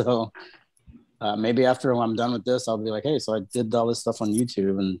do. So maybe after I'm done with this, I'll be like, hey, so I did all this stuff on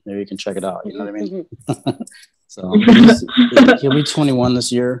YouTube, and maybe you can check it out. You know what I mean? So he'll be 21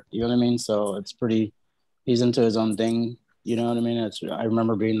 this year. You know what I mean? So it's pretty. He's into his own thing. You know what I mean? I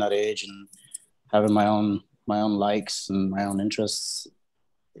remember being that age and having my own likes and my own interests,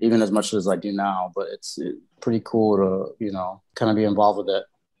 even as much as I do now. But it's pretty cool to, you know, kind of be involved with it.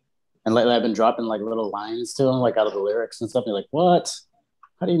 And lately I've been dropping like little lines to him, like out of the lyrics and stuff. You're like, what?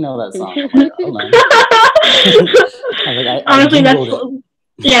 How do you know that song? Honestly,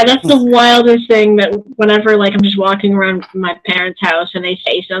 that's the wildest thing, that whenever like I'm just walking around my parents' house and they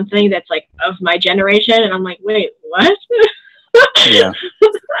say something that's like of my generation, and I'm like, wait, what? Yeah,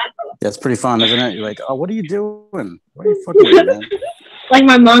 it's pretty fun, isn't it? You're like, oh, what are you doing? What are you fucking with, man? like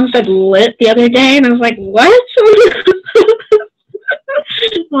my mom said lit the other day, and I was like, what?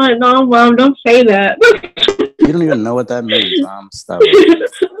 I'm like, no, Mom, don't say that. You don't even know what that means, Mom. Stop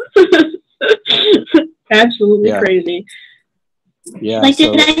it. Absolutely crazy. Yeah. Like,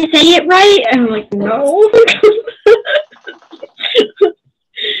 did I say it right? And I'm like, no.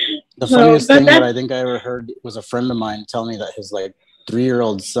 The funniest thing that I think I ever heard was a friend of mine tell me that his like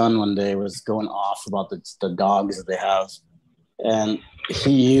 3-year-old son one day was going off about the dogs that they have, and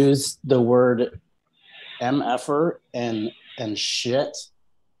he used the word mf'er and shit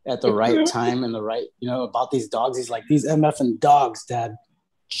at the right time and the right, about these dogs. He's like, these mf'ing dogs, Dad.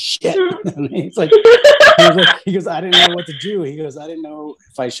 Shit. He's like, he goes, I didn't know what to do. He goes, I didn't know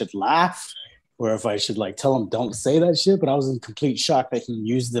if I should laugh or if I should like tell him don't say that shit. But I was in complete shock that he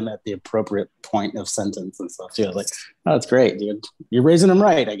used them at the appropriate point of sentence and stuff. So I was like, oh, that's great, dude. You're raising them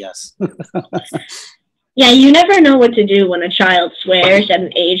right, I guess. Yeah, you never know what to do when a child swears at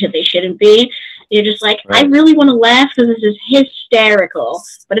an age that they shouldn't be. You're just like, right. I really want to laugh because this is hysterical.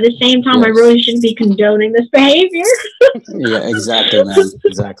 But at the same time, I really shouldn't be condoning this behavior. Yeah, exactly, man.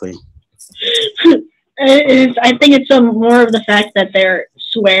 Exactly. I think it's more of the fact that they're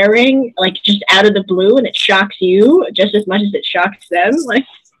swearing, like, just out of the blue, and it shocks you just as much as it shocks them. Like,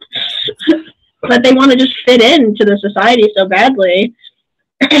 but they want to just fit into the society so badly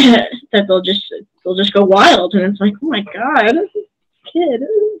that they'll just go wild, and it's like, oh my god, kid.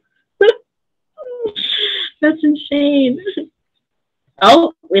 That's insane.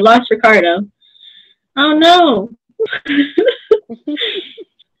 Oh, we lost Ricardo. Oh no.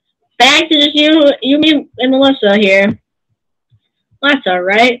 Back to just you, me, and Melissa here. That's all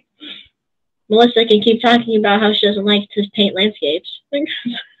right. Melissa can keep talking about how she doesn't like to paint landscapes.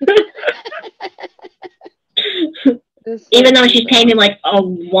 Even though she's painting like a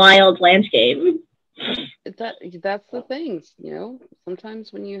wild landscape. That's the thing,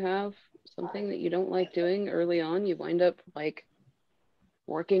 sometimes when you have something that you don't like doing early on, you wind up like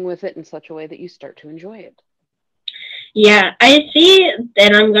working with it in such a way that you start to enjoy it. Yeah, I see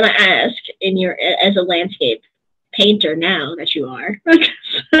that. I'm gonna ask as a landscape painter now that you are.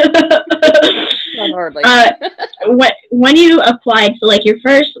 Not hardly. When you applied, so like your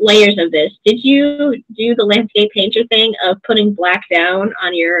first layers of this, did you do the landscape painter thing of putting black down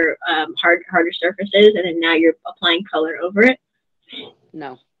on your harder surfaces, and then now you're applying color over it?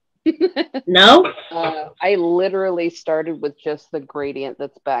 No. No? I literally started with just the gradient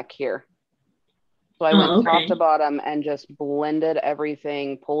that's back here. So I went top to bottom and just blended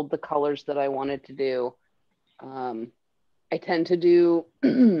everything, pulled the colors that I wanted to do. I tend to do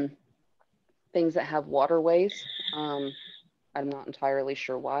things that have waterways. I'm not entirely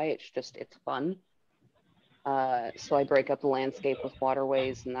sure why. It's fun. So I break up the landscape with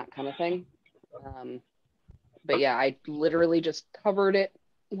waterways and that kind of thing. But yeah, I literally just covered it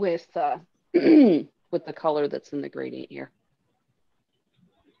with with the color that's in the gradient here.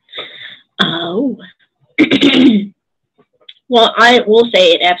 Oh. Well, I will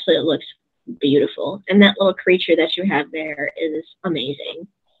say it absolutely looks beautiful. And that little creature that you have there is amazing.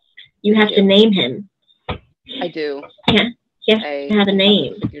 You have to name him. I do. Yeah. You have to have a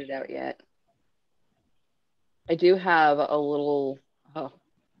name. I haven't figured it out yet. I do have a little... Oh,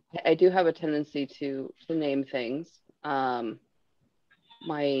 I do have a tendency to name things. One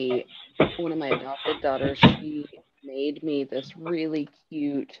of my adopted daughters, she made me this really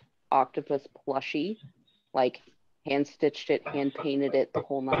cute octopus plushie, like hand stitched it, hand painted it, the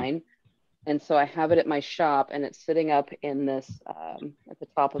whole nine. And so I have it at my shop, and it's sitting up in this at the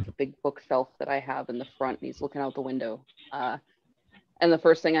top of the big bookshelf that I have in the front, and he's looking out the window. And the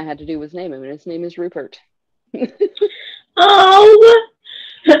first thing I had to do was name him, and his name is Rupert. Oh,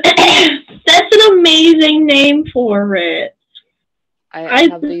 that's an amazing name for it. I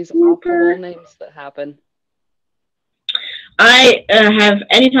have these awful little names that happen. I have,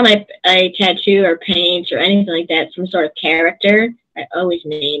 anytime I tattoo or paint or anything like that, some sort of character, I always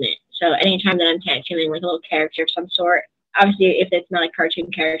name it. So anytime that I'm tattooing like a little character of some sort, obviously if it's not a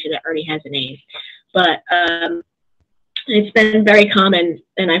cartoon character that already has a name, but it's been very common,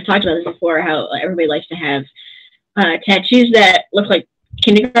 and I've talked about this before, how everybody likes to have tattoos that look like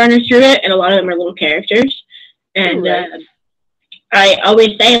kindergartners drew it, and a lot of them are little characters. And I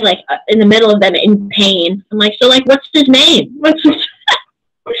always say, like, in the middle of them in pain, I'm like, so, like, what's his name? What's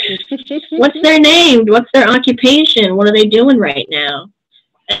their name? What's their occupation? What are they doing right now?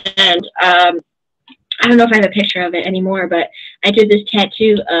 And I don't know if I have a picture of it anymore, but I did this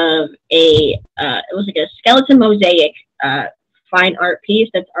tattoo of it was like a skeleton mosaic fine art piece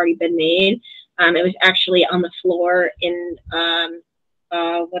that's already been made. It was actually on the floor in,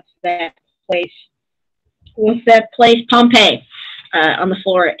 what's that place? Pompeii. on the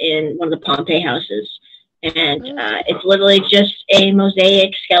floor in one of the Pompeii houses. And it's literally just a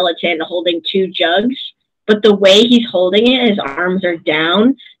mosaic skeleton holding 2 jugs. But the way he's holding it, his arms are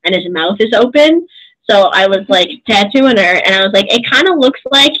down and his mouth is open. So I was like tattooing her, and I was like, it kind of looks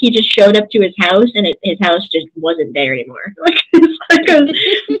like he just showed up to his house, and his house just wasn't there anymore. Like,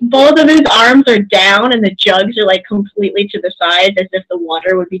 both of his arms are down, and the jugs are like completely to the sides, as if the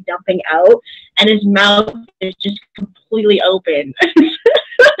water would be dumping out, and his mouth is just completely open.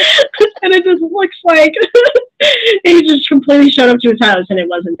 And it just looks like he just completely showed up to his house, and it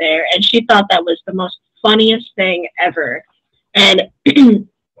wasn't there. And she thought that was the most funniest thing ever. And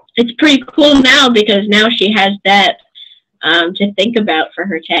it's pretty cool now, because now she has that to think about for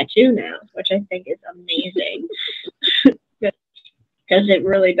her tattoo now, which I think is amazing. Because it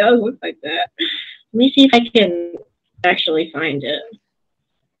really does look like that. Let me see if I can actually find it.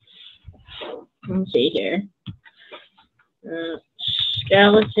 Let's see here.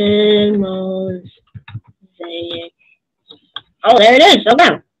 Skeleton mosaic. Oh, there it is. Oh,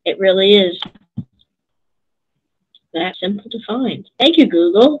 wow. It really is that simple to find. Thank you,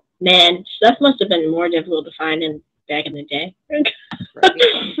 Google. Man, stuff must have been more difficult to find back in the day.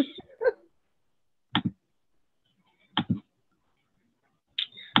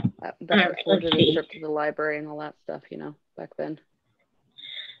 That recorded a trip to the library and all that stuff, you know, back then.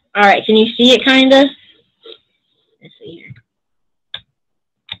 All right, can you see it, kind of? Let's see here.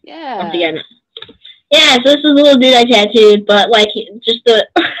 Yeah. Yeah, so this is a little dude I tattooed, but like just the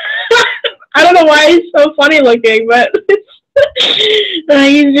I don't know why he's so funny looking, but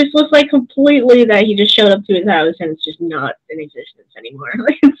he just looks like completely that he just showed up to his house and it's just not in existence anymore.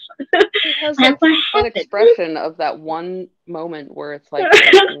 It has that expression of that one moment where it's like,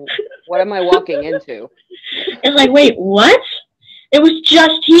 what am I walking into? It's like, wait, what? It was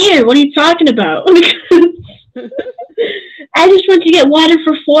just here. What are you talking about? I just went to get water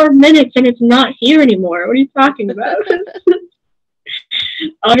for 4 minutes and it's not here anymore. What are you talking about?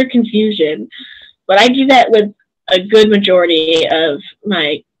 Utter confusion. But I do that with a good majority of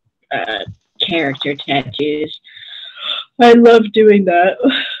my character tattoos. I love doing that.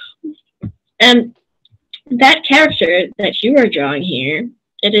 And that character that you are drawing here,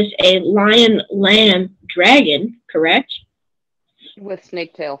 it is a lion, lamb, dragon, correct? With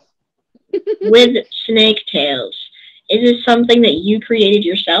snake tails. With snake tails. Is this something that you created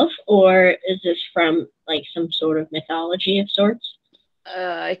yourself, or is this from like some sort of mythology of sorts?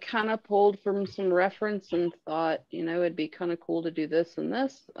 I kind of pulled from some reference and thought, you know, it'd be kind of cool to do this and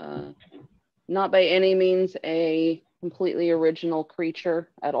this. Not by any means a completely original creature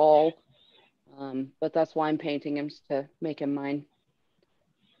at all, but that's why I'm painting him, to make him mine.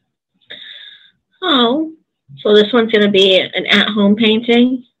 Oh, so this one's going to be an at-home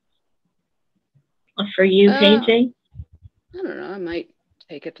painting? A for you painting? I don't know. I might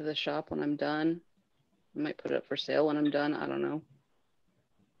take it to the shop when I'm done. I might put it up for sale when I'm done. I don't know.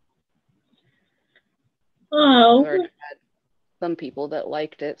 Oh. I've already had some people that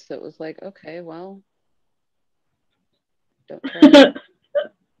liked it, so it was like, okay, well, don't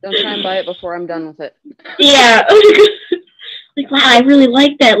try and buy it before I'm done with it. Yeah. Like, wow, I really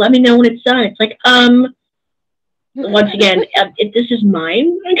like that. Let me know when it's done. It's like, once again, this is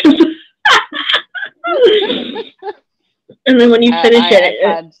mine. And then when you finish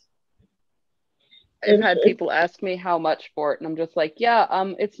I've had people ask me how much for it, and I'm just like, yeah,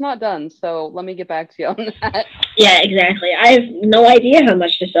 it's not done, so let me get back to you on that. Yeah, exactly. I have no idea how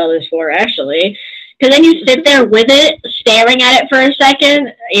much to sell this for, actually. Because then you sit there with it, staring at it for a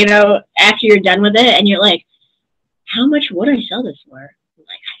second, you know, after you're done with it, and you're like, how much would I sell this for? I'm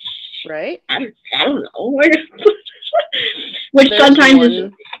like, right? I don't know. Which there's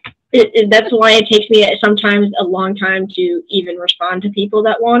sometimes that's why it takes me sometimes a long time to even respond to people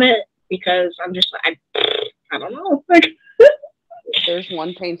that want it, because I'm just like, I don't know. There's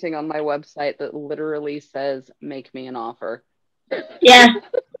one painting on my website that literally says, make me an offer. Yeah.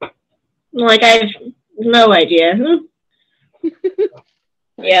 Like, I have no idea.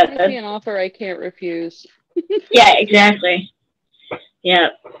 Yeah. Make me an offer I can't refuse. Yeah, exactly. Yeah.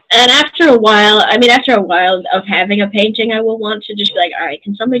 And after a while of having a painting, I will want to just be like, all right,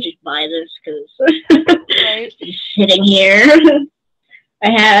 can somebody just buy this? Because right. Just sitting here. I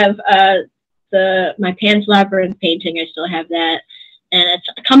have my Pan's Labyrinth painting. I still have that. And it's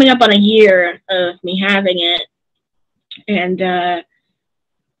coming up on a year of me having it. And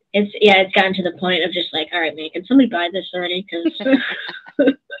it's gotten to the point of just like, all right, man, can somebody buy this already? Because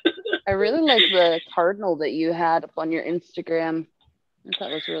I really like the cardinal that you had up on your Instagram. I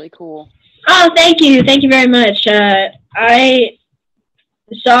thought it was really cool. Oh, thank you. Thank you very much. I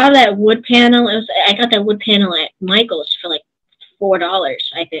saw that wood panel. I got that wood panel at Michael's for like $4,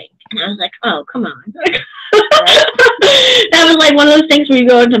 I think. And I was like, oh, come on. That was like one of those things where you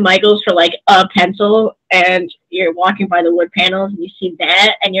go into Michael's for like a pencil and you're walking by the wood panels and you see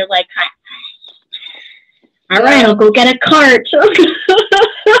that and you're like, all right, I'll go get a cart.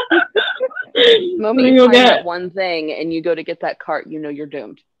 The moment you find that one thing and you go to get that cart, you know you're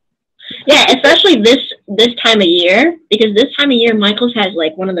doomed. Yeah, especially this time of year, because this time of year, Michael's has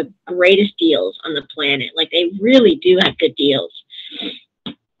like one of the greatest deals on the planet. Like they really do have good deals.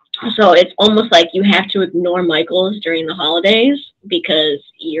 So it's almost like you have to ignore Michael's during the holidays because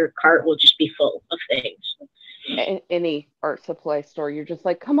your cart will just be full of things. Any art supply store, you're just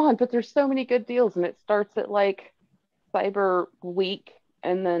like, come on, but there's so many good deals, and it starts at like Cyber Week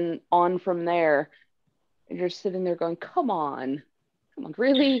and then on from there. And you're sitting there going, come on,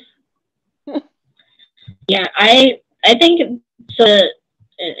 really? Yeah, I think so,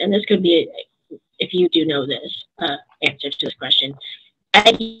 and this could be, if you do know this answer to this question,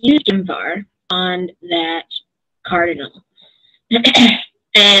 I used Gemvar on that cardinal,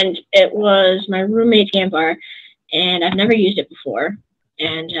 and it was my roommate's Gemvar, and I've never used it before,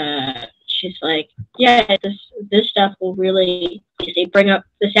 and she's like, yeah, this stuff will really bring up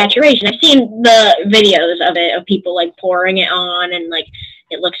the saturation. I've seen the videos of it, of people like pouring it on, and like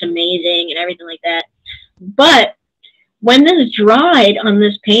it looks amazing and everything like that. But when this dried on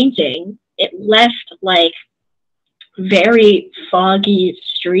this painting, it left like very foggy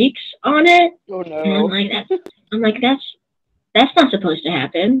streaks on it. Oh no! And I'm like, that's not supposed to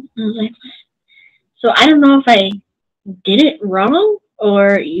happen. I was like, so I don't know if I did it wrong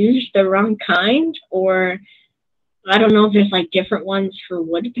or used the wrong kind, or I don't know if there's like different ones for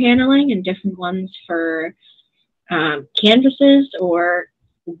wood paneling and different ones for canvases or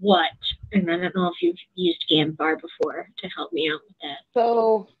what. And I don't know if you've used Gemvar before to help me out with that.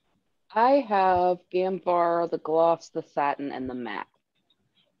 So I have Gemvar, the gloss, the satin, and the matte.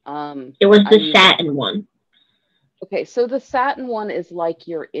 It was the satin one. Okay, so the satin one is like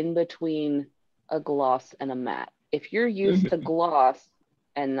you're in between a gloss and a matte. If you're used to gloss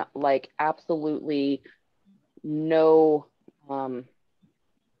and like absolutely no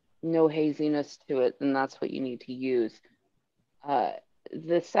haziness to it, then that's what you need to use.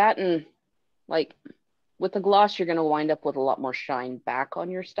 The satin, like with the gloss, you're going to wind up with a lot more shine back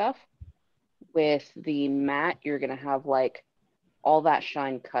on your stuff. With the matte, you're going to have like all that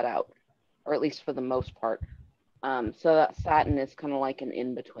shine cut out, or at least for the most part. So that satin is kind of like an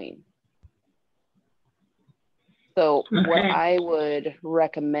in-between. So what I would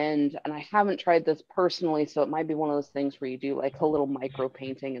recommend, and I haven't tried this personally, so it might be one of those things where you do like a little micro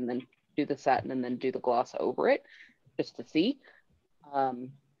painting and then do the satin and then do the gloss over it just to see.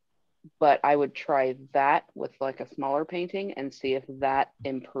 But I would try that with like a smaller painting and see if that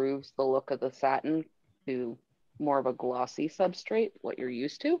improves the look of the satin to more of a glossy substrate, what you're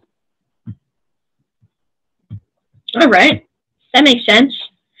used to. All right. That makes sense.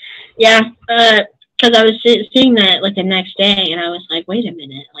 Yeah. Because I was seeing that like the next day and I was like, wait a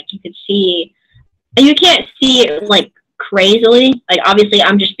minute. Like you could see, you can't see it like crazily. Like obviously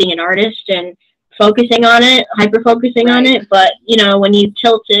I'm just being an artist and focusing on it, hyper focusing on it. But you know, when you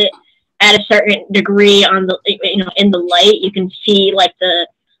tilt it at a certain degree on the, you know, in the light, you can see like the,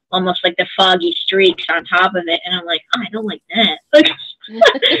 almost like the foggy streaks on top of it. And I'm like, oh, I don't like that.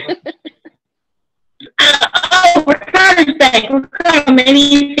 Maybe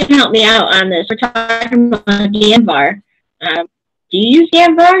you can help me out on this. We're talking about Gemvar. Do you use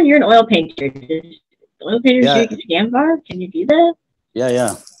Gemvar? You're an oil painter. Does oil painters use Gemvar? Can you do that?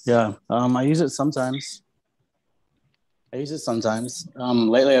 Yeah. I use it sometimes.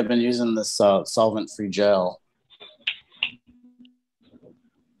 Lately, I've been using this solvent-free gel.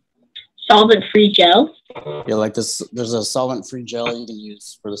 Solvent-free gel? Yeah, like this. There's a solvent-free gel you can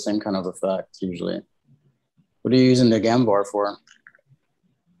use for the same kind of effect, usually. What are you using the Gemvar for?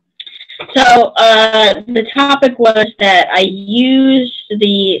 So the topic was that I used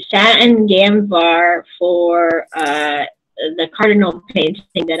the satin Gemvar for the cardinal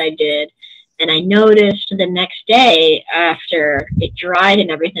painting that I did. And I noticed the next day after it dried and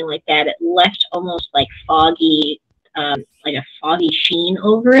everything like that, it left almost like foggy, like a foggy sheen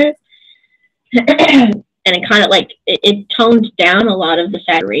over it. And it kind of like, it toned down a lot of the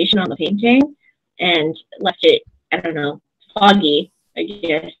saturation on the painting and left it, I don't know, foggy, I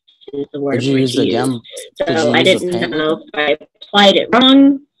guess is the word. Did you use the Gem? So I didn't know if I applied it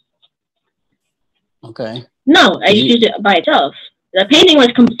wrong. Okay. No, I just used it by itself. The painting was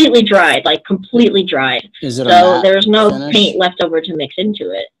completely dried, like completely dried. Is it so there was no paint left over to mix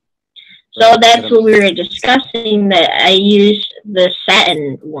into it. So that's what we were discussing, that I used the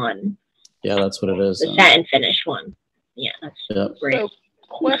satin one. Yeah, that's what it is. The satin finish one. Yeah, that's Yep. great. So,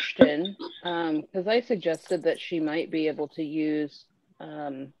 question, because I suggested that she might be able to use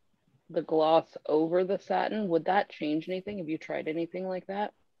the gloss over the satin. Would that change anything? Have you tried anything like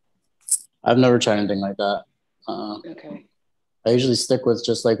that? I've never tried anything like that. Okay. I usually stick with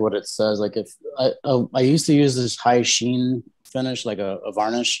just like what it says. Like if I used to use this high sheen finish, like a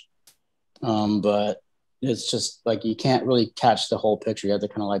varnish, but it's just like you can't really catch the whole picture. You have to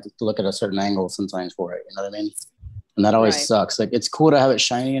kind of like look at a certain angle sometimes for it. You know what I mean? And that always Right. sucks. Like it's cool to have it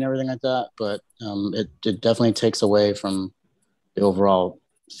shiny and everything like that, but it definitely takes away from the overall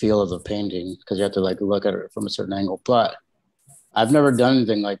feel of the painting because you have to like look at it from a certain angle. But I've never done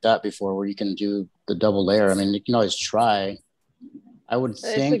anything like that before where you can do the double layer. I mean, you can always try. I would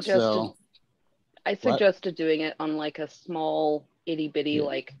think so. I What? suggested doing it on like a small itty bitty Yeah.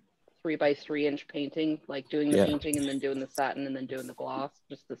 like 3 by 3 inch painting, like doing the Yeah. painting and then doing the satin and then doing the gloss,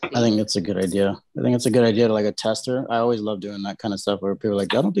 just to see. I think it's a good idea. I think it's a good idea to like a tester. I always love doing that kind of stuff where people are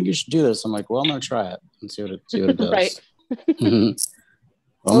like, I don't think you should do this. I'm like, well, I'm gonna try it and see what it does. Right. I'm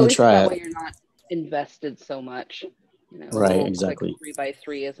Well, at gonna least try that it. way you're not invested so much. You know, a Right, little exactly. quick 3 by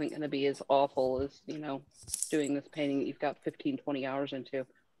 3 isn't going to be as awful as, doing this painting that you've got 15, 20 hours into.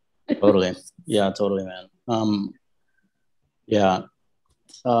 Totally. Yeah, totally, man. Yeah.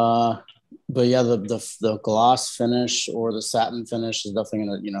 But yeah, the gloss finish or the satin finish is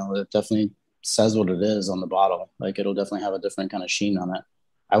definitely gonna, it definitely says what it is on the bottle. Like it'll definitely have a different kind of sheen on it.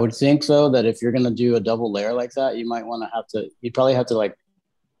 I would think so that if you're gonna do a double layer like that, you'd probably have to like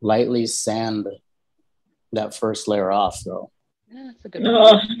lightly sand that first layer off though. Yeah, that's a good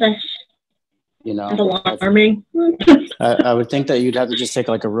Oh, point. that's alarming. I would think that you'd have to just take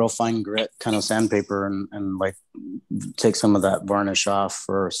like a real fine grit kind of sandpaper and like take some of that varnish off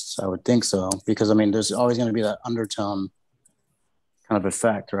first. I would think so because I mean, there's always going to be that undertone kind of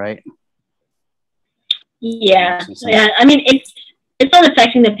effect, right? Yeah. I mean, it's not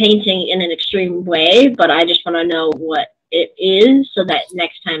affecting the painting in an extreme way, but I just want to know what it is so that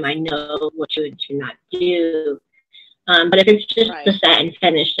next time I know what to not do. But if it's just the satin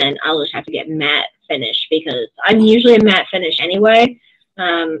finish, then I'll just have to get matte finish because I'm usually a matte finish anyway.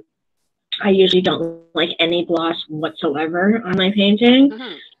 I usually don't like any gloss whatsoever on my painting,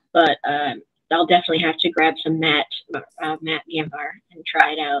 but I'll definitely have to grab some matte Gambar and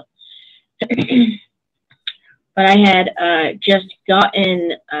try it out. But I had just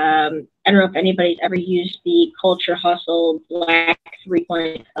gotten, I don't know if anybody's ever used the Culture Hustle Black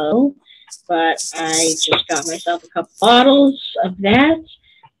 3.0, but I just got myself a couple bottles of that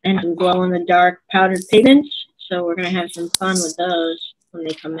and some glow-in-the-dark powdered pigments. So we're going to have some fun with those when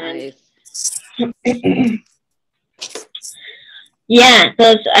they come in. Yeah,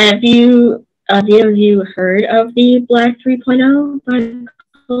 those, have you heard of the Black 3.0 by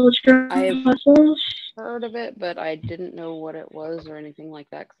Culture Hustle? Heard of it, but I didn't know what it was or anything like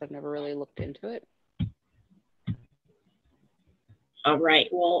that because I've never really looked into it. All right,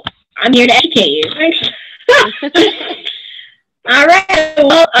 well, I'm here to educate you. All right,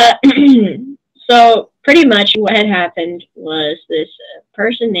 well, so pretty much what had happened was this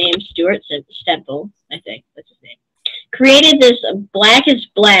person named Stuart Stemple, I think that's his name, created this black is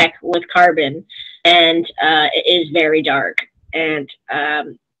black with carbon, and it is very dark, and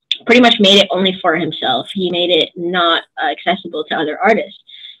pretty much made it only for himself. He made it not accessible to other artists.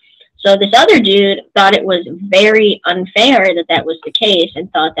 So this other dude thought it was very unfair that that was the case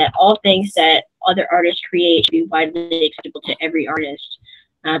and thought that all things that other artists create should be widely acceptable to every artist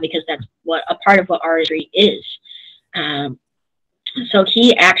because that's what a part of what artistry is. So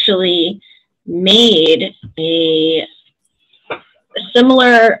he actually made a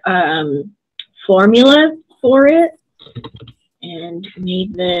similar formula for it and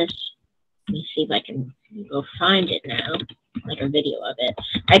made this. Let me see if I can go find it now, like a video of it.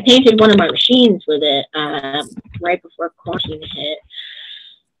 I painted one of my machines with it right before quarantine hit.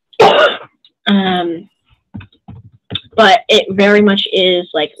 But it very much is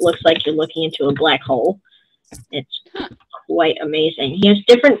like, looks like you're looking into a black hole. It's quite amazing. He has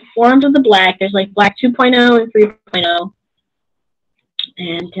different forms of the black. There's like black 2.0 and 3.0.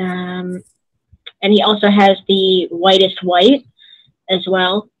 And he also has the whitest white as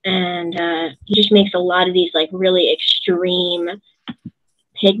well, and he just makes a lot of these like really extreme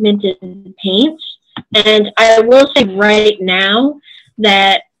pigmented paints. And I will say right now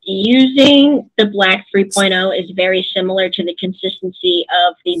that using the black 3.0 is very similar to the consistency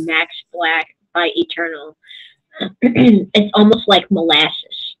of the Max Black by Eternal. It's almost like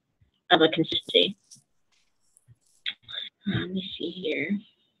molasses of a consistency. Let me see here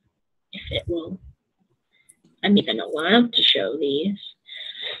if it will. I'm even allowed to show these.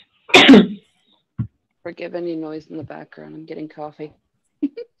 Forgive any noise in the background. I'm getting coffee.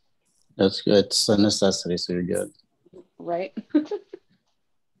 That's good. It's a necessity, so you're good. Right?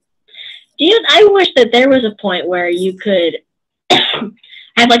 I wish that there was a point where you could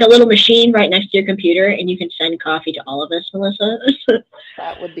have like a little machine right next to your computer and you can send coffee to all of us, Melissa.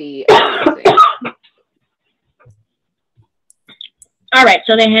 That would be amazing. All right,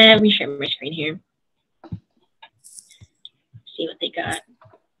 so they have, let me share my screen here. See what they got.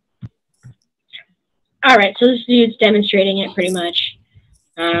 All right, so this dude's demonstrating it pretty much.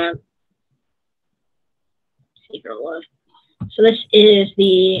 Secret love. So this is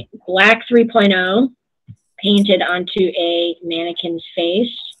the Black 3.0 painted onto a mannequin's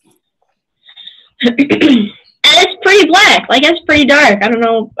face. And it's pretty black. Like, it's pretty dark. I don't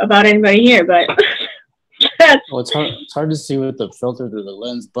know about anybody here, but well, it's hard to see with the filter through the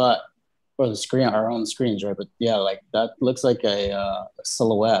lens, but or the screen, our own screens, right? But yeah, like that looks like a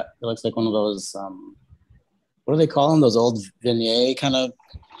silhouette. It looks like one of those what do they call them? Those old vignette kind of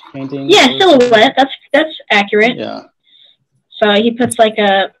paintings. Yeah, silhouette. That's accurate. Yeah. So he puts like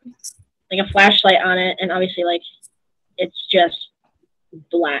a flashlight on it, and obviously like it's just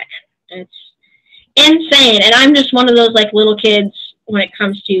black. It's insane. And I'm just one of those like little kids when it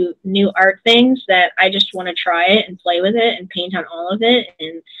comes to new art things that I just want to try it and play with it and paint on all of it.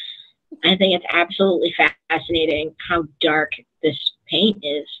 And I think it's absolutely fascinating how dark this paint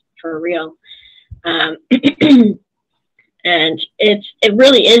is for real. And it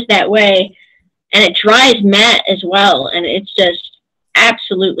really is that way. And it dries matte as well. And it's just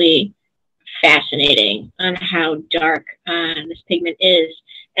absolutely fascinating on how dark this pigment is.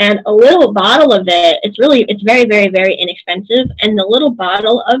 And a little bottle of it, it's very, very, very inexpensive. And the little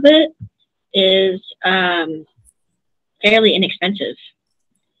bottle of it is fairly inexpensive.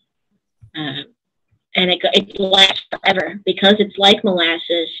 And it lasts forever because it's like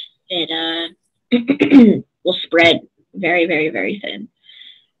molasses. It will spread very, very, very thin.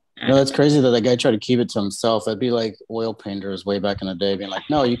 No, it's crazy that guy tried to keep it to himself. It'd be like oil painters way back in the day being like,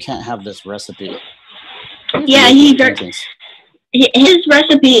 no, you can't have this recipe. Yeah, his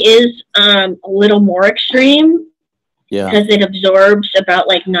recipe is a little more extreme. Yeah. Because it absorbs about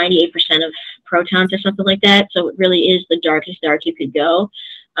like 98% of protons or something like that. So it really is the darkest dark you could go.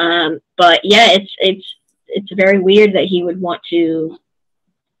 But yeah, it's very weird that he would want to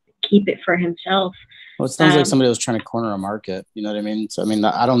keep it for himself. Well, it sounds like somebody was trying to corner a market. You know what I mean? So, I mean,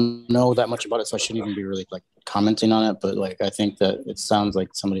 I don't know that much about it, so I shouldn't even be really like commenting on it. But like, I think that it sounds like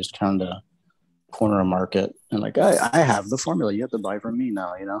somebody's trying to corner a market and like, I have the formula. You have to buy from me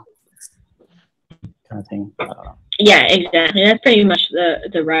now, you know, kind of thing. I don't know. Yeah, exactly. That's pretty much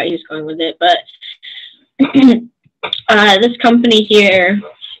the route he's going with it. But this company here,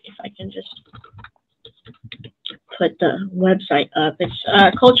 if I can just put the website up, it's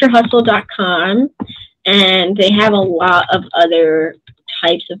culturehustle.com. And they have a lot of other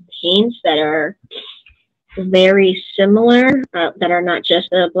types of paints that are very similar, that are not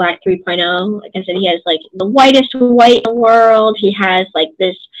just the Black 3.0. Like I said, he has like the whitest white in the world. He has like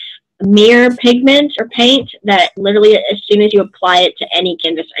this mirror pigment or paint that literally as soon as you apply it to any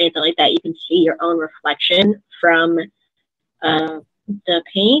canvas or anything like that, you can see your own reflection from the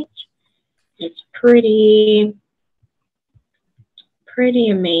paint. It's pretty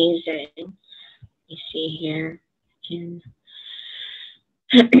amazing. You see here,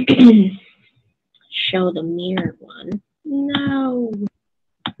 I can show the mirror one. No.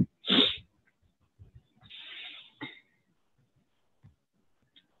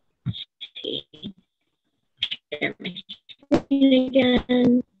 Let's see. Share my screen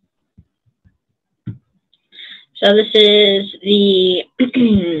again. So this is the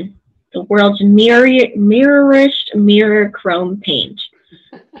the world's mirrorest mirror chrome paint.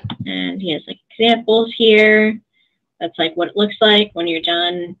 And he has like examples here. That's like what it looks like when you're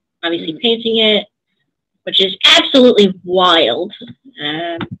done, obviously painting it, which is absolutely wild.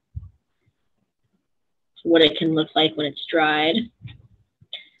 What it can look like when it's dried.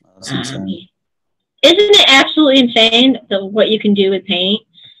 That's insane. Isn't it absolutely insane what you can do with paint?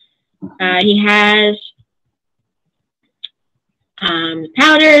 He has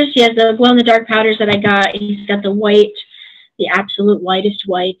powders. He has the glow-in-the-dark powders that I got. He's got the white, the absolute whitest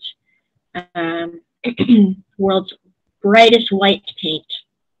white, world's brightest white paint.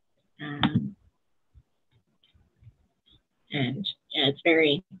 And yeah, it's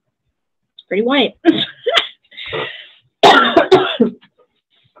pretty white.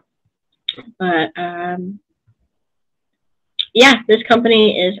 But yeah, this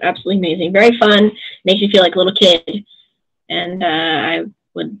company is absolutely amazing. Very fun. Makes you feel like a little kid. And I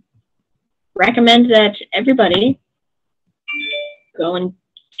would recommend that everybody go and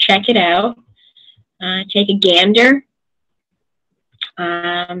check it out. take a gander.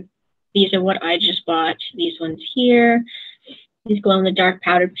 These are what I just bought. These ones here. These glow-in-the-dark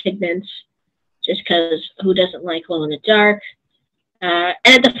powdered pigments, just because who doesn't like glow-in-the-dark?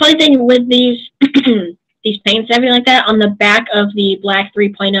 And the funny thing with these these paints and everything like that, on the back of the Black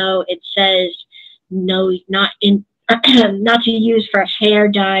 3.0, it says no, not to use for hair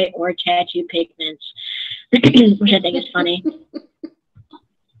dye or tattoo pigments, which I think is funny.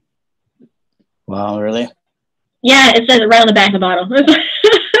 Wow, really? Yeah, it says it right on the back of the bottle.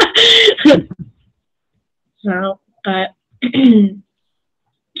 So, but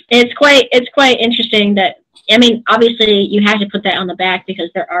it's quite interesting that, I mean, obviously you have to put that on the back because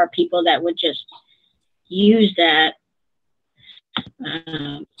there are people that would just use that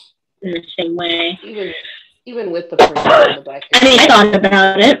in the same way. Even with the print on the back. I mean, I thought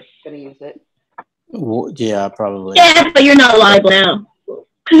about it. Gonna use it. Well, yeah, probably. Yeah, but you're not liable now.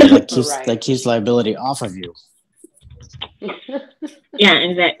 That keeps liability off of you. Yeah,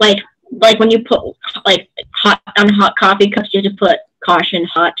 exactly. Like when you put like hot coffee cups, you have to put caution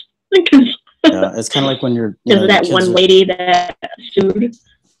hot. Yeah, it's kind of like when you're because of that one lady that sued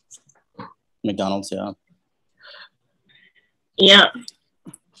McDonald's. Yeah. Yeah.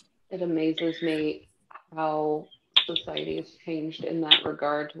 It amazes me how society has changed in that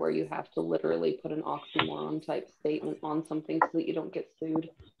regard, where you have to literally put an oxymoron type statement on something so that you don't get sued.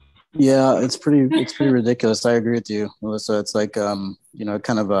 Yeah, it's pretty ridiculous. I agree with you, Melissa. It's like kind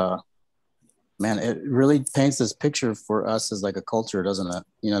of man, it really paints this picture for us as like a culture, doesn't it?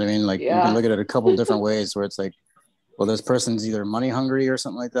 You know what I mean? Like you can look at it a couple different ways where it's like, well, this person's either money hungry or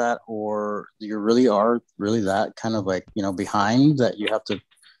something like that, or you really are that kind of like, behind that you have to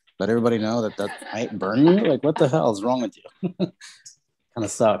let everybody know that might burn you. Like, what the hell is wrong with you? Kind of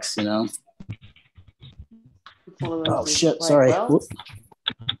sucks, Oh shit! Like, sorry. Well,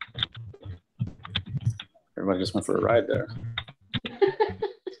 everybody just went for a ride there.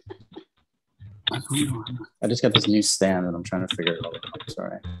 I just got this new stand and I'm trying to figure it all out.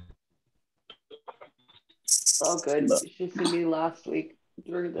 Sorry. It's all good. You should see me last week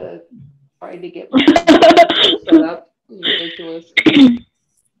during trying to get set up. Ridiculous.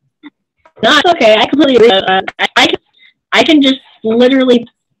 No, it's okay. I completely agree. I can just literally.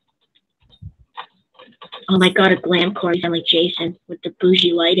 Oh my god, a glam core. You sound like Jason with the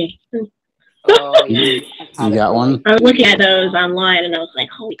bougie lighting. Oh yeah. You got one? I was looking at those online and I was like,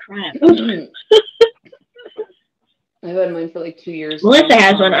 holy crap. I've had mine for like 2 years. Melissa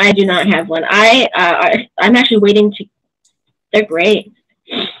has one. I do not have one. I'm actually waiting to. They're great.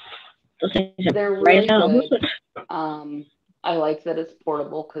 Those things are They're right really good. I like that it's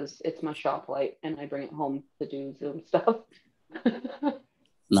portable because it's my shop light and I bring it home to do Zoom stuff.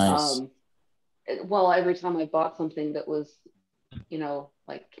 Nice. Well, every time I bought something that was,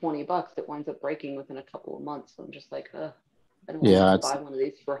 like $20, it winds up breaking within a couple of months. So I'm just like, I don't want to buy one of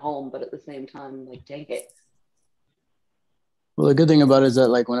these for home, but at the same time, I'm like, dang it. Well, the good thing about it is that,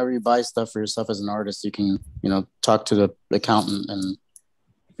 like, whenever you buy stuff for yourself as an artist, you can, talk to the accountant and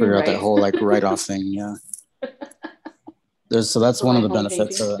figure out that whole like write-off thing. Yeah. So that's one of the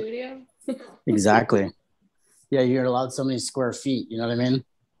benefits of it. Exactly. Yeah, you're allowed so many square feet. You know what I mean?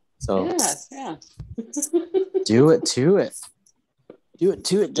 So yeah. do it to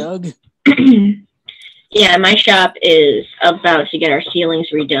it, Doug. Yeah, my shop is about to get our ceilings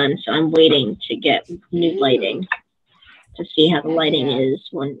redone, so I'm waiting to get new lighting to see how the lighting is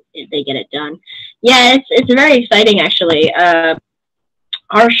when they get it done. Yeah, it's very exciting actually.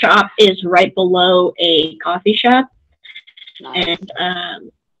 Our shop is right below a coffee shop, and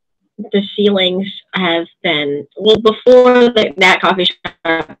the ceilings have been before that coffee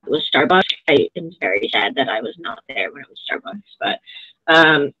shop was Starbucks. I was very sad that I was not there when it was Starbucks, but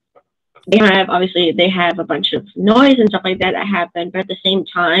they have a bunch of noise and stuff like that happen, but at the same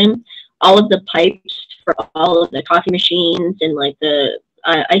time, all of the pipes for all of the coffee machines and like the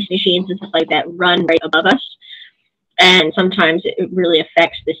ice machines and stuff like that run right above us, and sometimes it really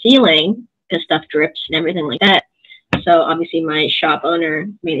affects the ceiling because stuff drips and everything like that. So obviously my shop owner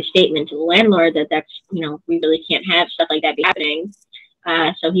made a statement to the landlord that that's, we really can't have stuff like that be happening.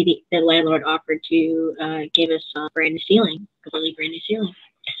 So the landlord offered to give us a brand new ceiling, completely brand new ceiling.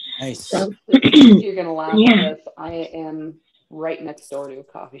 Nice. So, you're going to laugh at this. I am right next door to a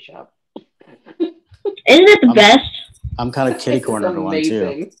coffee shop. Isn't it the best? I'm kind of kitty corner to one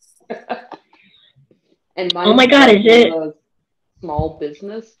too. And oh my god, is it? Small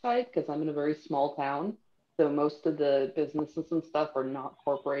business type, because I'm in a very small town. So most of the businesses and stuff are not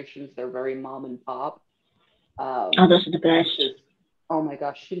corporations. They're very mom and pop. Oh, those are the best. Oh my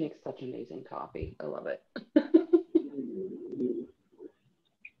gosh, she makes such amazing coffee. I love it.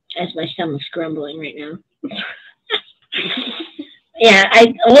 As my stomach's grumbling right now. Yeah,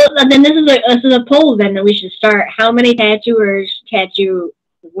 then this is a poll then that we should start. How many tattooers tattoo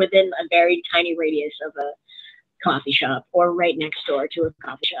within a very tiny radius of a coffee shop or right next door to a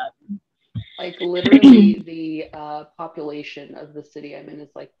coffee shop? Like literally the population of the city I'm in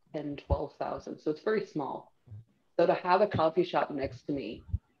is like 12,000. So it's very small. So to have a coffee shop next to me,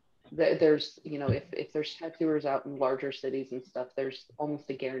 there's, you know, if there's tattooers out in larger cities and stuff, there's almost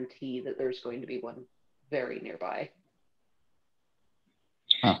a guarantee that there's going to be one very nearby.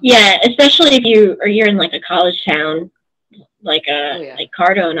 Huh. Yeah, especially if you're in like a college town, like like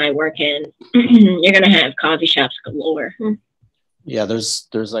Cardo and I work in, you're gonna have coffee shops galore. Yeah, there's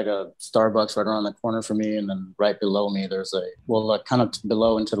like a Starbucks right around the corner for me, and then right below me there's kind of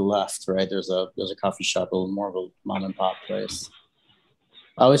below and to the left, right? There's a coffee shop, a little more of a mom and pop place.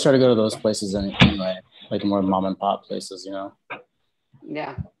 I always try to go to those places anyway, like more mom and pop places, you know.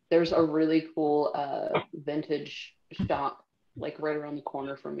 Yeah, there's a really cool vintage shop like right around the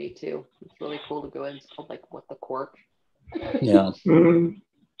corner from me too. It's really cool to go in. It's called like What the Cork. Yeah. Yeah,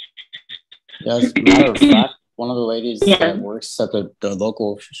 as a matter of fact, one of the ladies that works at the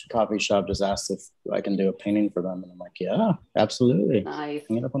local coffee shop just asked if I can do a painting for them, and I'm like, yeah, absolutely. Nice.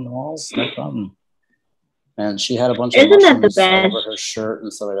 Hang it up on the walls, no problem. And she had a bunch of mushrooms over her shirt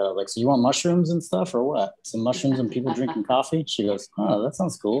and stuff like that. I was like, so you want mushrooms and stuff or what? Some mushrooms and people drinking coffee? She goes, oh, that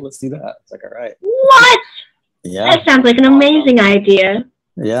sounds cool. Let's do that. It's like, all right. What? Yeah. That sounds like an amazing idea.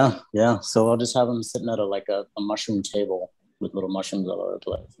 Yeah, yeah. So I'll just have them sitting at a mushroom table with little mushrooms all over the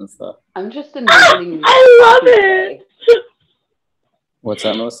place and stuff. I'm just imagining. I love it. What's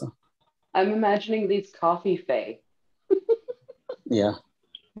that, Melissa? I'm imagining these coffee fae. Yeah.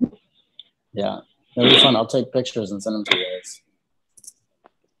 Yeah. It'll be fun. I'll take pictures and send them to you guys.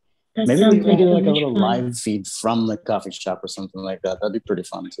 Maybe we can do like a little live feed from the coffee shop or something like that. That'd be pretty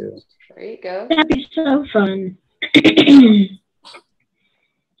fun too. There you go. That'd be so fun.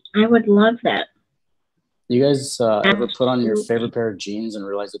 I would love that. You guys ever put on your favorite pair of jeans and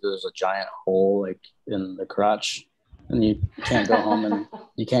realize that there's a giant hole like in the crotch, and you can't go home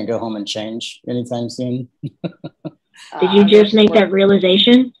and change anytime soon? Did you just make that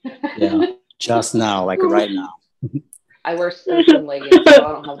realization? Yeah, just now, like right now. I wear skirts and leggings, so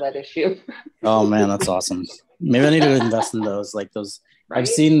I don't have that issue. Oh man, that's awesome. Maybe I need to invest in those, like those. Right? I've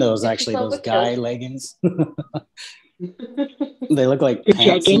seen those actually, those guy leggings. They look like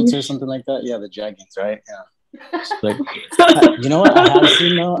pantsuits or something like that. Yeah, the jeggings, right? Yeah. Like, you know what?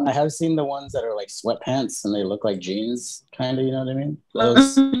 I have seen the ones that are like sweatpants and they look like jeans, kind of. You know what I mean?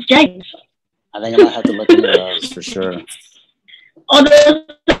 Those. Jeggings. I think I might have to look into those for sure. Oh, those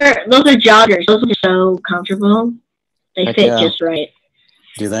are joggers. Those are so comfortable. They fit just right.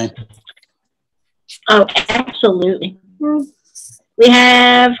 Do they? Oh, absolutely. We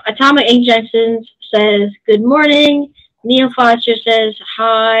have Atomic Ink Jackson says, good morning. Neil Foster says,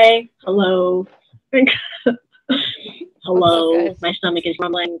 hi. Hello. Hello. Up, my stomach is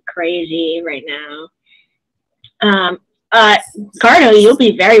rumbling crazy right now. Cardo, you'll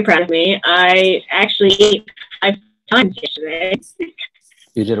be very proud of me. I actually ate 5 times yesterday.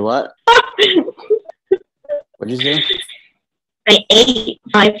 You did what? What did you do? I ate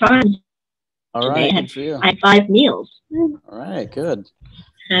 5 times. All right, good for you. I had 5 meals. All right, good.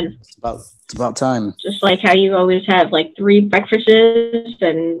 And it's about time. Just like how you always have like 3 breakfasts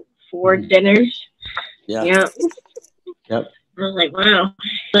and 4 dinners. Yeah. Yeah. Yep. I was like, wow,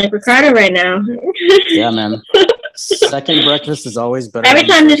 like Ricardo right now. Yeah, man. Second breakfast is always better. Every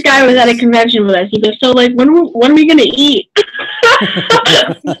time this guy was at a convention with us, he goes, so like, when are we gonna eat?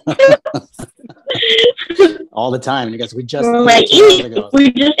 All the time. And he goes, we just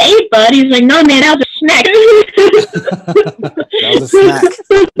we just ate, bud. He's like, no, man, that was a snack. That was a snack.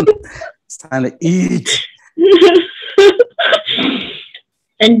 It's time to eat.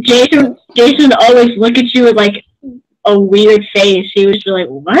 And Jason always look at you with like a weird face. He was just like,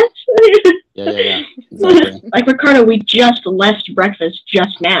 what? Yeah. Exactly. Like, Ricardo, we just left breakfast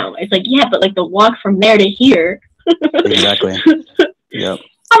just now. It's like, yeah, but like the walk from there to here. Exactly. Yep.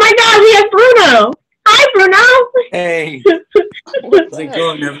 Oh my God, we have Bruno. Hi, Bruno. Hey. How's it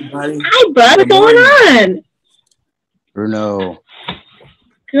going, everybody? Hi, bud. What's going on? Bruno.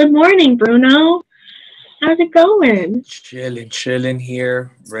 Good morning, Bruno. How's it going? Chilling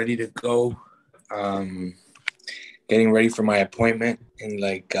here, ready to go. Getting ready for my appointment in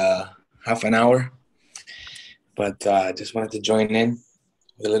like half an hour. But just wanted to join in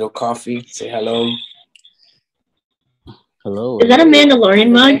with a little coffee, say hello. Hello. Is that a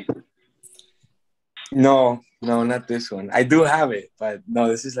Mandalorian mug? No, not this one. I do have it, but no,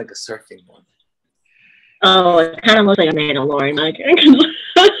 this is like a surfing one. Oh, it kind of looks like a Mandalorian mug.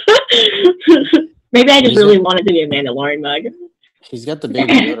 Maybe I just really wanted to be a Mandalorian mug. He's got the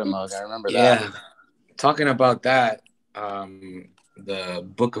baby Yoda mug. I remember that. Yeah. Talking about that, the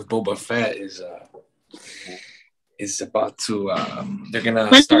Book of Boba Fett is about to. They're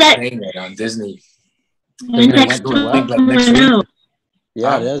gonna start playing it on Disney. They're gonna Next do it, I think, like next week.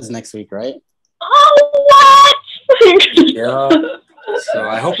 Yeah, it is next week, right? Oh, what? Yeah. So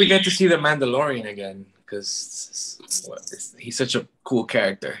I hope we get to see the Mandalorian again because he's such a cool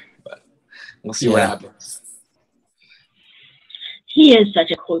character. But we'll see what happens. He is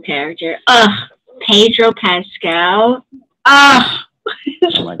such a cool character. Pedro Pascal. Oh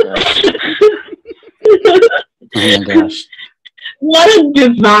my gosh. Oh my gosh. What a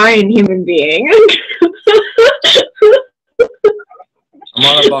divine human being. I'm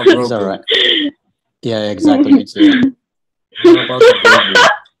all about Grogu. Is that right? Yeah, exactly. Me too. I'm all about the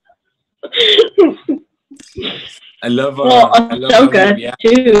Grogu. I love Ahsoka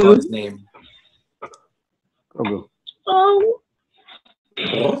too. His name. Grogu. Oh,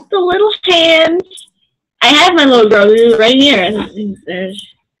 the little hands. I have my little Grogu right here.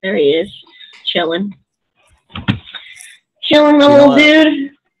 There he is, chilling, the little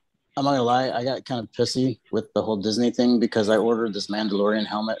dude. I'm not gonna lie, I got kind of pissy with the whole Disney thing because I ordered this Mandalorian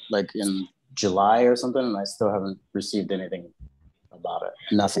helmet like in July or something, and I still haven't received anything about it.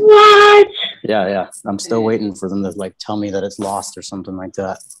 Nothing. What? Yeah. I'm still waiting for them to like tell me that it's lost or something like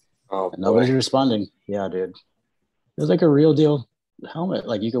that. Oh, and nobody's responding. Yeah, dude. It was like a real deal helmet.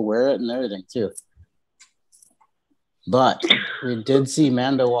 Like you could wear it and everything too. But we did see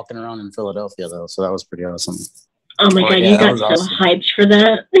Mando walking around in Philadelphia though, so that was pretty awesome. Oh my god, you got so awesome. Hyped for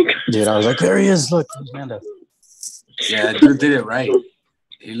that. Dude, I was like, there he is. Look, there's Mando. Yeah, dude did it right.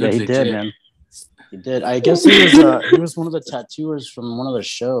 He did, man. He did. I guess he was one of the tattooers from one of the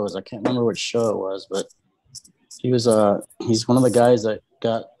shows. I can't remember which show it was, but he's one of the guys that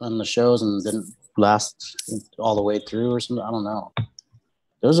got on the shows and didn't last all the way through or something. I don't know.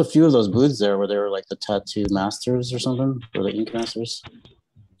 There was a few of those booths there where they were like the tattoo masters or something, or the ink masters.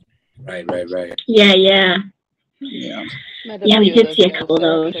 Right. Yeah. Yeah, we did see a couple of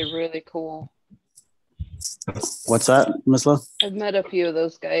those. They're really cool. What's that, Miss Lo? I've met a few of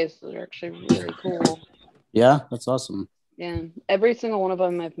those guys that are actually really cool. Yeah, that's awesome. Yeah, every single one of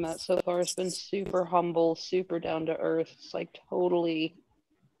them I've met so far has been super humble, super down to earth. It's like totally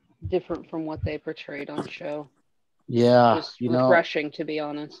different from what they portrayed on show. Yeah, just refreshing, to be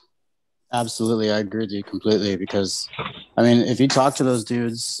honest. Absolutely, I agree with you completely because, I mean, if you talk to those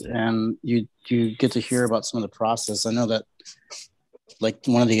dudes and you get to hear about some of the process, I know that, like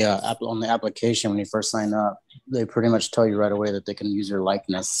one of the on the application when you first sign up, they pretty much tell you right away that they can use your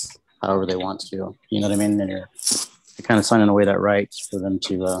likeness however they want to. You know what I mean? And you're kind of signing away that right for them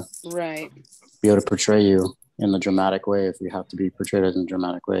to be able to portray you in the dramatic way if you have to be portrayed in a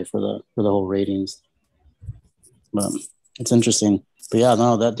dramatic way for the whole ratings. But it's interesting. But yeah,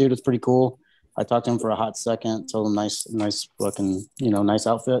 no, that dude is pretty cool. I talked to him for a hot second, told him nice fucking, nice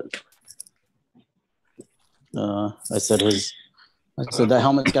outfit. I said that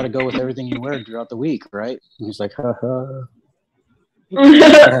helmet's got to go with everything you wear throughout the week, right? And he's like, ha.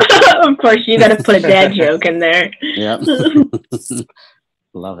 Of course, you got to put a dad joke in there. Yep.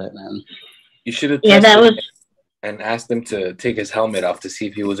 Love it, man. You should have tested and asked him to take his helmet off to see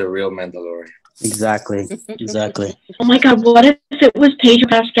if he was a real Mandalorian. Exactly. Oh my god, what if it was Pedro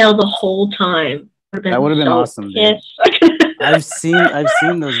Pascal the whole time? That would have been awesome, dude. I've seen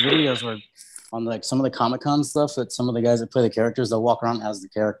those videos where on like some of the Comic-Con stuff that some of the guys that play the characters, they'll walk around as the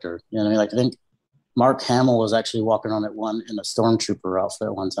character. You know what I mean? Like I think Mark Hamill was actually walking on in a stormtrooper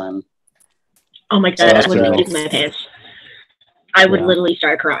outfit one time. Oh my god, I would leave my pants. I would literally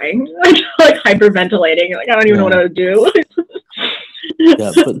start crying, like hyperventilating. Like I don't even know what I would do.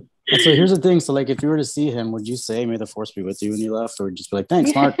 Yeah, but so here's the thing. So like, if you were to see him, would you say "May the Force be with you" when you left, or would you just be like,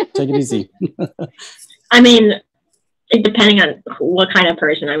 "Thanks, Mark, take it easy"? I mean, depending on what kind of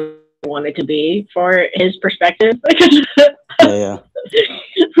person I wanted to be for his perspective. Yeah.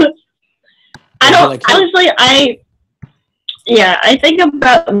 I don't honestly. I think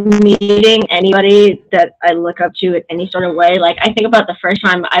about meeting anybody that I look up to in any sort of way. Like I think about the first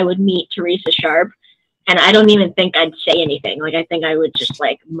time I would meet Teresa Sharp. And I don't even think I'd say anything. Like I think I would just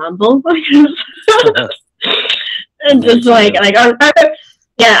like mumble, and just like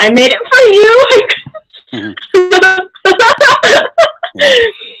yeah, I made it for you.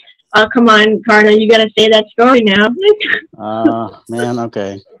 Oh come on, Carna, you gotta say that story now. Man,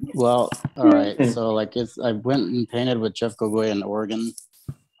 okay. Well, all right. So like, I went and painted with Jeff Gogoy in Oregon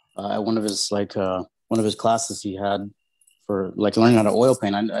at one of his classes he had for like learning how to oil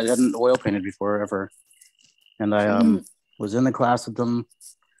paint. I hadn't oil painted before ever. And I was in the class with them,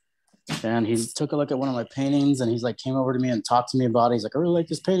 And he took a look at one of my paintings, and he's like, came over to me and talked to me about it. He's like, I really like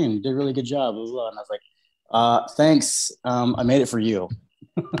this painting. You did a really good job. Blah, blah, blah. And I was like, thanks. I made it for you.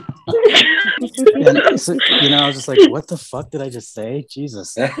 And so, you know, I was just like, what the fuck did I just say?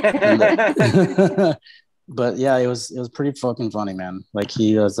 Jesus. But yeah, it was pretty fucking funny, man. Like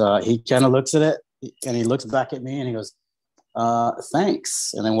he kind of looks at it and he looks back at me and he goes,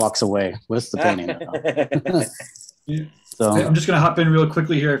 thanks, and then walks away with the painting. Yeah. So I'm just gonna hop in real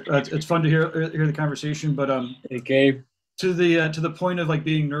quickly here. It's fun to hear the conversation, but Okay. to the point of like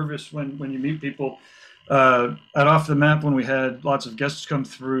being nervous when you meet people. At Off the Map, when we had lots of guests come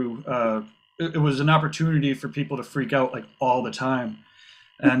through, it was an opportunity for people to freak out like all the time.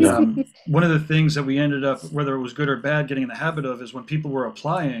 And one of the things that we ended up, whether it was good or bad, getting in the habit of is when people were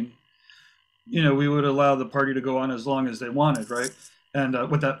applying, you know, we would allow the party to go on as long as they wanted, right? And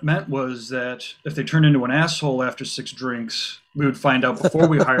what that meant was that if they turned into an asshole after 6 drinks, we would find out before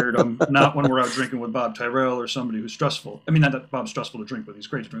we hired them, not when we're out drinking with Bob Tyrell or somebody who's stressful. I mean, not that Bob's stressful to drink with, he's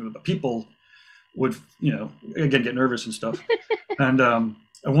great to drink with, but people would, you know, again, get nervous and stuff. And at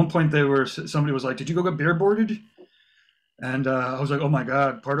one point somebody was like, did you go get beer boarded? And I was like, oh my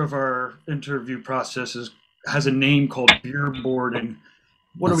God, part of our interview process has a name called beer boarding.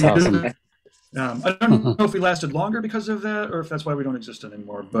 What are we doing? I don't know if we lasted longer because of that or if that's why we don't exist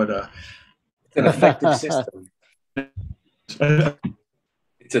anymore, but It's an effective system.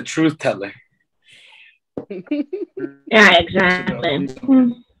 It's a truth teller. Yeah, exactly.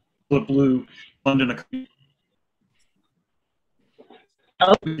 Blue, London.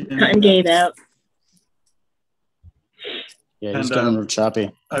 Oh, cutting Gabe out. yeah, he's getting real choppy.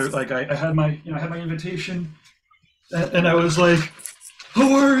 I had my invitation, and I was like,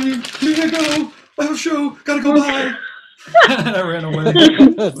 "How are you? Here you go. I have a show. Gotta go by." And I ran away.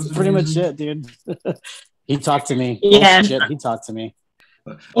 That's pretty much it, dude. He talked to me. Yeah. Oh, shit, he talked to me.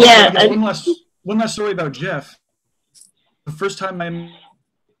 Yeah. One last story about Jeff. The first time I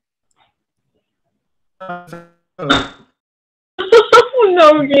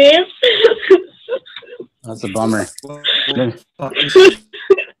no, Gabe. That's a bummer. You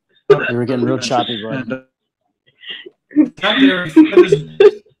were getting real choppy, bro.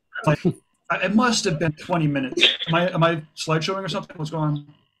 It must have been 20 minutes. Am I slideshowing or something? What's going on?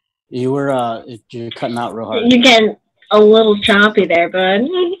 You were you're cutting out real hard. You're getting a little choppy there, bud.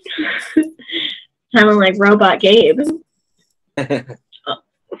 Sounding like Robot Gabe.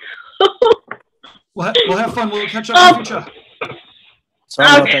 We'll have fun. We'll catch up in the future. Sorry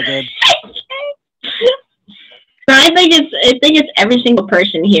about that, Gabe. So I think it's every single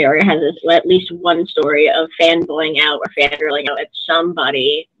person here has at least one story of fanboying out or fangirling out at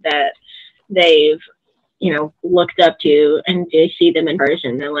somebody that they've, you know, looked up to, and they see them in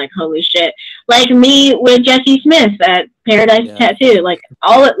person. They're like, holy shit. Like me with Jesse Smith at Paradise Tattoo. Like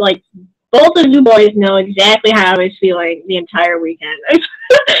both of you boys know exactly how I was feeling the entire weekend.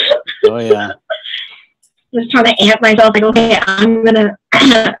 Oh yeah. Just trying to amp myself, like, okay, I'm gonna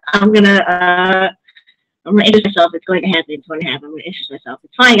introduce myself. It's going to happen. It's going to happen. I'm gonna introduce myself.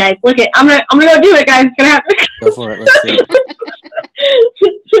 It's fine, guys. Look it. I'm gonna go do it, guys. It's gonna happen. Go for it. Let's see it.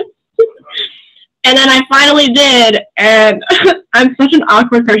 And then I finally did, and I'm such an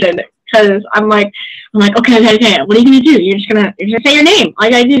awkward person because I'm like, okay. What are you gonna do? You're just gonna say your name. All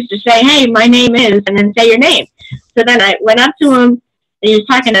you gotta do is just say, hey, my name is, and then say your name. So then I went up to him. And he was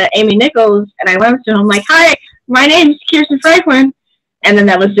talking to Amy Nichols, and I went up to him like, hi, my name's Kirsten Franklin. And then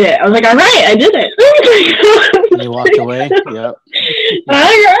that was it. I was like, all right, I did it. And he walked away. Yep. All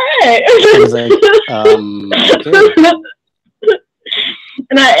right. He was like, okay.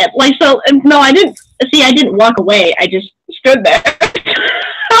 And I didn't walk away. I just stood there.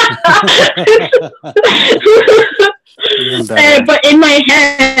 But in my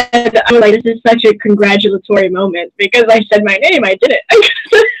head, I was like, this is such a congratulatory moment because I said my name. I did it.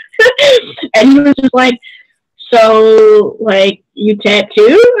 And he was just like, so, like, you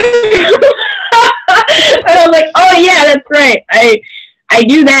tattoo? And I was like, oh, yeah, that's right. I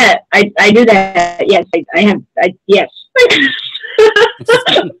do that. I do that. Yes, yes.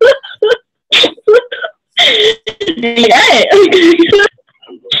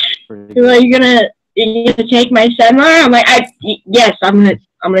 You're gonna take my seminar? I'm like, yes, I'm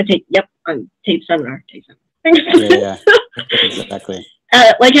gonna take. Yep, I'm take seminar. Yeah, exactly.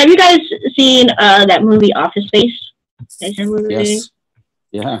 Like, have you guys seen that movie Office Space? Yes.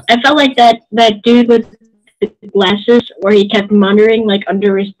 Yeah. I felt like that dude with the glasses, where he kept muttering like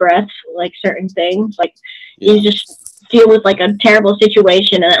under his breath, like certain things. Like you just deal with like a terrible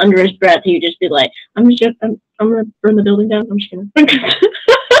situation, and under his breath, he would just be like, I'm gonna burn the building down. I'm just gonna.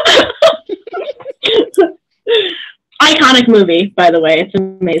 Iconic movie, by the way. It's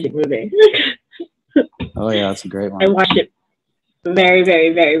an amazing movie. Oh yeah, that's a great I one. watched it very,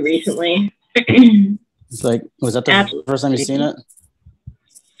 very, very recently. It's like, was that the Absolutely. first time you seen it?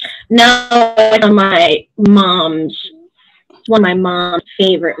 No, it's on my mom's. It's one of my mom's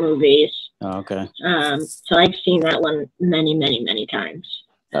favorite movies. Oh, okay. So I've seen that one many, many, many times.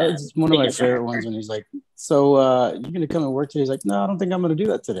 It's one of my because of favorite her. ones when he's like, so you're gonna come and work today? He's like, no, I don't think I'm gonna do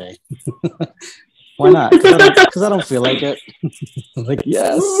that today. Why not? Because I don't feel like it. I'm like,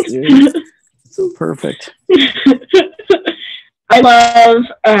 yes, dude. So perfect. I love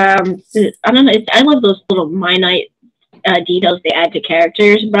I don't know, I love those little minute details they add to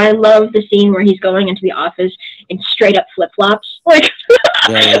characters, but I love the scene where he's going into the office in straight up flip-flops. Like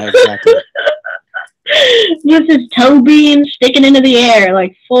Yeah, exactly. just his toe beam sticking into the air,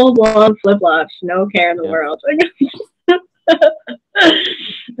 like full blown flip-flops, no care in the world.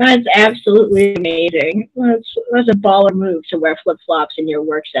 That's absolutely amazing. That's a baller move to wear flip-flops in your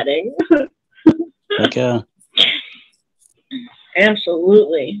work setting. Like,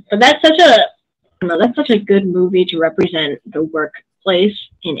 Absolutely. But that's such a good movie to represent the workplace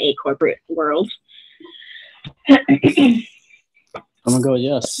in a corporate world. I'm gonna go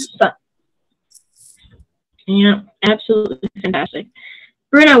yes. Yeah, absolutely fantastic.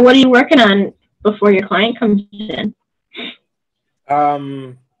 Bruno, what are you working on before your client comes in?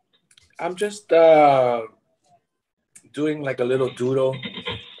 I'm just doing like a little doodle.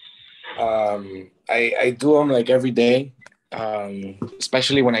 I do them like every day,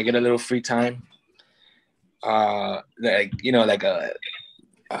 especially when I get a little free time. Like like a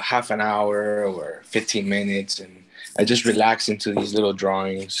half an hour or 15 minutes, and I just relax into these little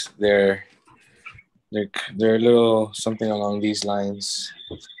drawings. They're a little something along these lines.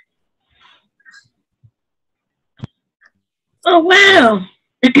 Oh wow,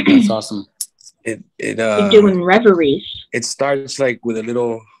 That's awesome. You're doing reveries. It starts like with a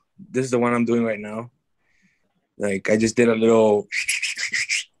little. This is the one I'm doing right now. Like I just did a little,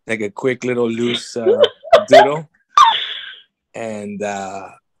 like a quick little loose doodle, and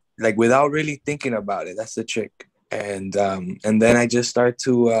like without really thinking about it. That's the trick. And then I just start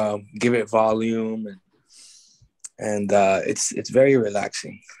to give it volume, and it's very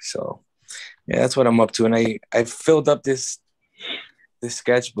relaxing. So yeah, that's what I'm up to. And I filled up this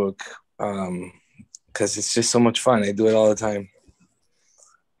sketchbook because it's just so much fun. I do it all the time.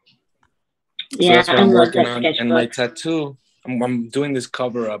 Yeah, so that's what I I'm love working that on. sketchbook. And my tattoo, I'm doing this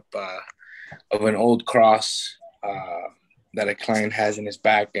cover up of an old cross that a client has in his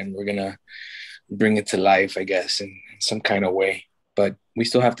back, and we're gonna bring it to life, I guess, in some kind of way. But we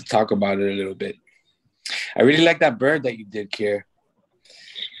still have to talk about it a little bit. I really like that bird that you did, Kier.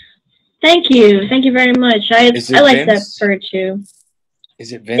 Thank you very much. I like that bird too.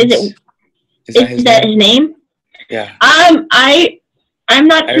 Is it Vince? Is that his name? Yeah. I'm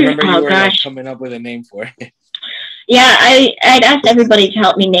not I too. remember you were gosh. like coming up with a name for it. Yeah, I'd asked everybody to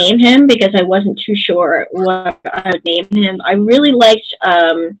help me name him because I wasn't too sure what I would name him. I really liked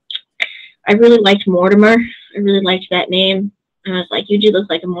Mortimer. I really liked that name. And I was like, you do look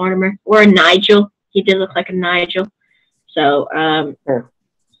like a Mortimer or a Nigel. He did look like a Nigel. So Sure.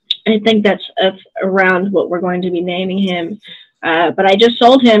 I think that's around what we're going to be naming him. But I just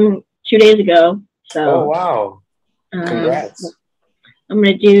sold him 2 days ago. So. Oh wow! Congrats. I'm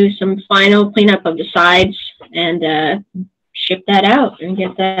going to do some final cleanup of the sides and ship that out and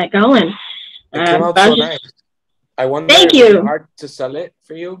get that going. It came out so nice. I wonder Thank if you. it's hard to sell it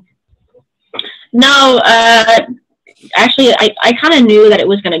for you? No, actually, I kind of knew that it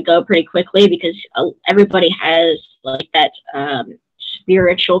was going to go pretty quickly because everybody has like that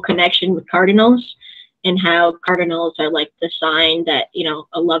spiritual connection with cardinals and how cardinals are like the sign that,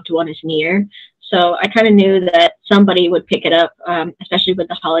 a loved one is near. So I kind of knew that somebody would pick it up, especially with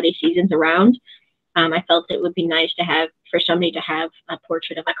the holiday seasons around. I felt it would be nice for somebody to have a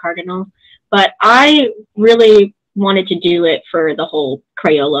portrait of a cardinal. But I really wanted to do it for the whole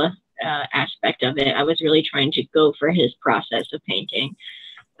Crayola aspect of it. I was really trying to go for his process of painting.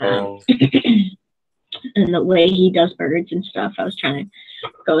 And the way he does birds and stuff, I was trying to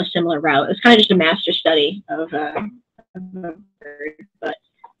go a similar route. It was kind of just a master study of a bird. But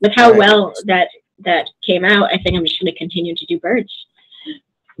with how well that came out, I think I'm just going to continue to do birds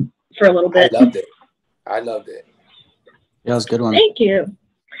for a little bit. I loved it. Yeah, it was a good one. Thank you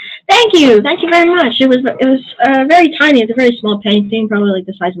very much. It was very tiny. It's a very small painting, probably like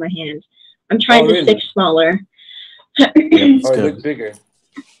the size of my hand. I'm trying to stick smaller. It looked bigger.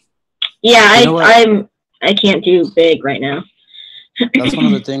 Yeah, I can't do big right now. That's one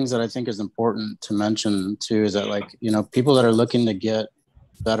of the things that I think is important to mention too, is that people that are looking to get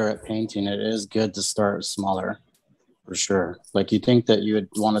better at painting, it is good to start smaller. for sure. Like you think that you would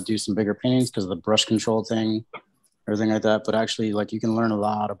want to do some bigger paintings because of the brush control thing, everything like that. But actually, like you can learn a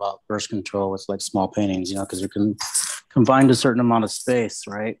lot about brush control with like small paintings, you know, because you can combine a certain amount of space,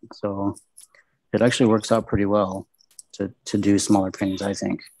 right? So it actually works out pretty well to do smaller paintings, I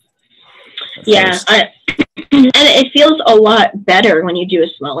think. Yeah, and it feels a lot better when you do a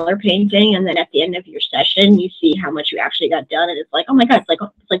smaller painting, and then at the end of your session, you see how much you actually got done, and it's like, oh my god, it's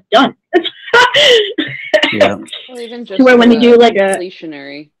like done. Yeah. Or even just To where when you do like a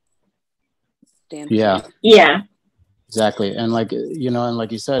completionary standpoint. Yeah. Exactly. And like, you know, and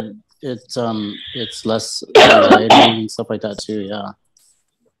like you said, it's less anxiety and stuff like that too. Yeah.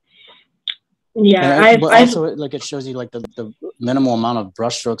 Yeah, but also like it shows you like the minimal amount of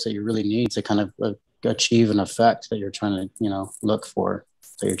brush strokes that you really need to kind of achieve an effect that you're trying to, you know, look for,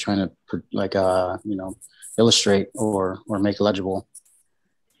 that you're trying to like you know, illustrate or make legible.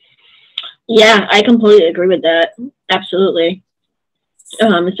 Yeah, I completely agree with that. Absolutely.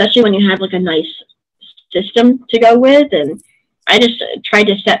 Especially when you have like a nice system to go with, and I just tried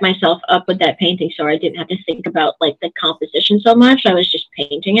to set myself up with that painting so I didn't have to think about like the composition so much. I was just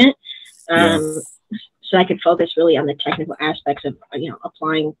painting it. So I could focus really on the technical aspects of, you know,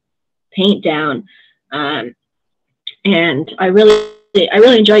 applying paint down. And I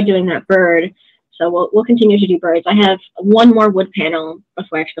really enjoyed doing that bird. So we'll continue to do birds. I have one more wood panel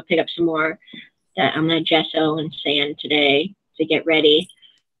before I actually pick up some more that I'm going to gesso and sand today to get ready.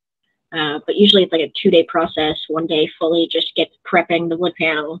 But usually it's like a 2-day process. 1 day fully just get prepping the wood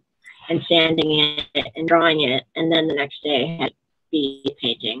panel and sanding it and drawing it. And then the next day I had to be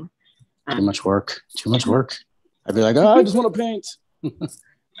painting. Too much work. I'd be like, oh, I just want to paint.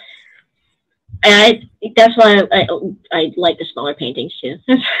 That's why I like the smaller paintings too.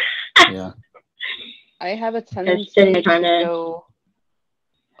 Yeah. I have a tendency to go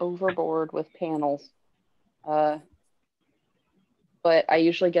overboard with panels. But I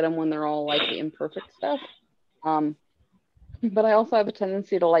usually get them when they're all like the imperfect stuff. But I also have a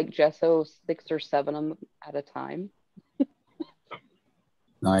tendency to like gesso 6 or 7 of them at a time.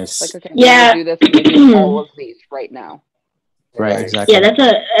 Nice. Like, okay, I'm gonna do this. I'm gonna do all of these right now. Right, exactly. Yeah,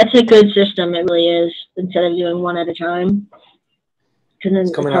 that's a good system. It really is. Instead of doing one at a time, because then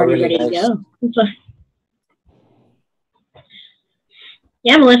it's already ready to go. So,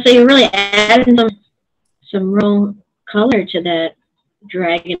 yeah, Melissa, you're really adding some real color to that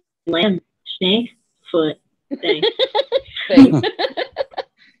dragon lamb snake foot thing.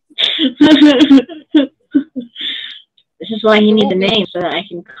 This is why he needs a name, so that I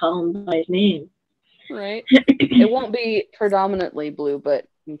can call him by his name. Right. It won't be predominantly blue, but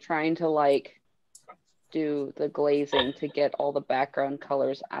I'm trying to like do the glazing to get all the background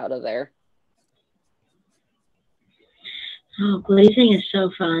colors out of there. Oh, glazing is so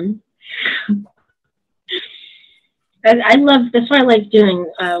fun. I love, that's why I like doing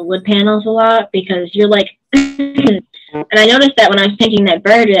wood panels a lot, because you're like, and I noticed that when I was painting that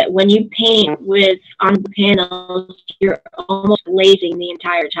bird, that when you paint on the panels, you're almost glazing the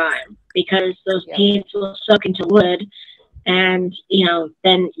entire time, because those paints will soak into wood, and, you know,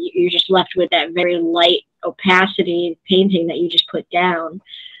 then you're just left with that very light opacity painting that you just put down.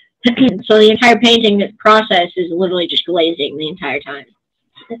 So the entire painting process is literally just glazing the entire time.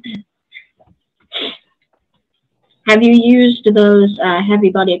 Have you used those heavy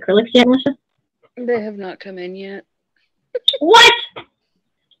body acrylics yet, Melissa? They have not come in yet. What?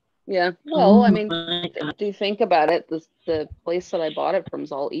 Yeah. Well, I mean, do you think about it? The place that I bought it from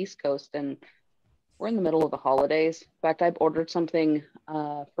is all East Coast, and we're in the middle of the holidays. In fact, I've ordered something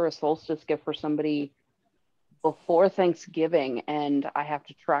for a solstice gift for somebody before Thanksgiving, and I have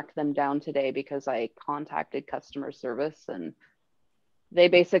to track them down today because I contacted customer service, and they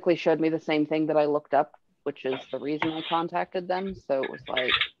basically showed me the same thing that I looked up, which is the reason I contacted them. So it was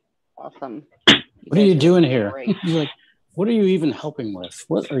like, awesome. What are you doing here? Like, what are you even helping with?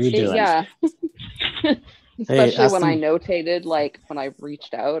 What are you doing? Yeah. Especially when I notated, like when I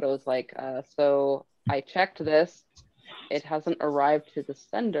reached out, I was like, so I checked this. It hasn't arrived to the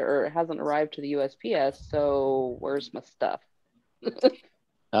sender, or it hasn't arrived to the USPS. So where's my stuff?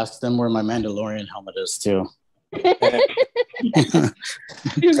 Ask them where my Mandalorian helmet is too. So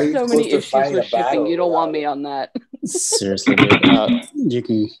many issues with shipping. You don't want me on that. Seriously, dude.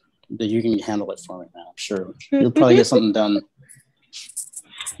 You can handle it for me now. I'm sure you'll probably get something done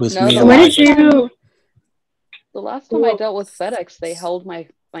with me. Where did you? The last time I dealt with FedEx, they held my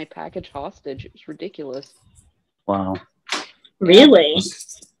package hostage. It was ridiculous. Wow. Really?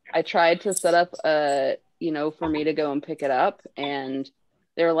 I tried to set up for me to go and pick it up, and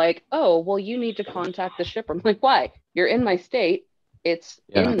they're like, oh, well, you need to contact the shipper. I'm like, why? You're in my state. It's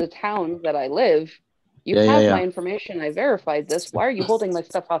in the town that I live. You Yeah, have yeah, my yeah. information. I verified this. Why are you holding my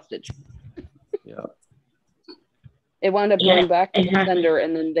stuff hostage? Yeah. It wound up Yeah, going back to the exactly. sender,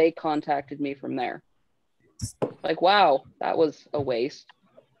 and then they contacted me from there. Like, wow, that was a waste.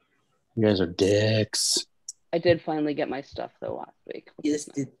 You guys are dicks. I did finally get my stuff though last week. Yes,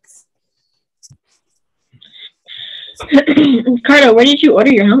 dicks. Cardo, where did you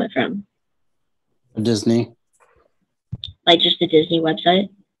order your helmet from? Disney. Like just the Disney website?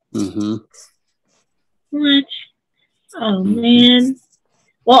 Mm-hmm. What? Oh man.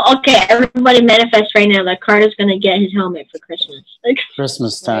 Well, okay, everybody manifest right now that Carter's gonna get his helmet for Christmas. Like,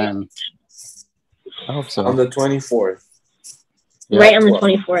 Christmas time. I hope so. On the 24th. Yeah. right on the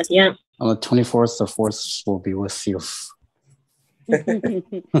 24th, yeah. On the 24th, the Force will be with you.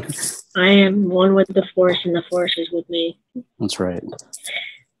 I am one with the Force, and the Force is with me. That's right.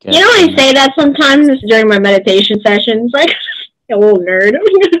 You know, I say that sometimes during my meditation sessions, like a little nerd.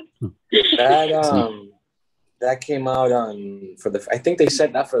 That came out on I think they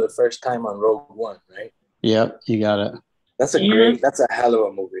said that for the first time on Rogue One, right? Yep, you got it. That's a hell of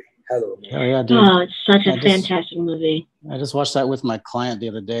a movie. Oh yeah, dude. Oh, it's such a fantastic movie. I just watched that with my client the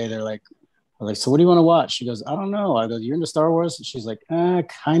other day. They're like, I was like, so what do you want to watch? She goes, I don't know. I go, you're into Star Wars? She's like,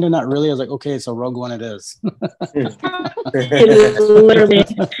 kind of, not really. I was like, okay, so Rogue One it is. It literally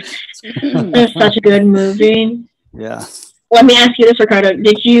it's such a good movie. Yeah. Let me ask you this, Ricardo.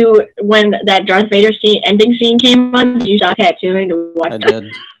 Did you, when that Darth Vader ending scene came on, did you stop tattooing to watch that? I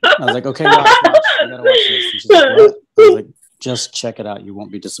did. I was like, okay, watch. You gotta watch this. And she's like, what? I was like, just check it out. You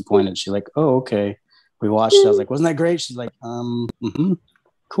won't be disappointed. She's like, oh, okay. We watched it. I was like, wasn't that great? She's like,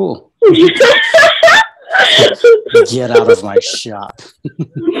 cool. Get out of my shop.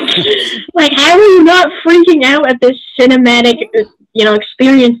 Like, how are you not freaking out at this cinematic,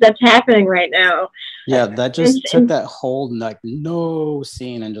 experience that's happening right now? Yeah, that just took that whole no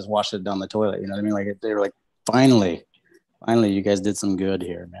scene and just washed it down the toilet. You know what I mean? Like they were like, finally, you guys did some good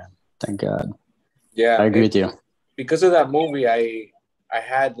here, man. Thank God. Yeah, I agree with you. Because of that movie, I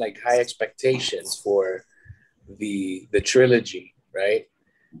had like high expectations for the trilogy, right?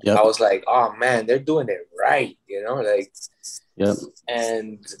 Yep. I was like, oh man, they're doing it right, like. Yep.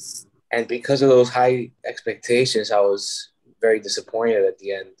 And because of those high expectations, I was very disappointed at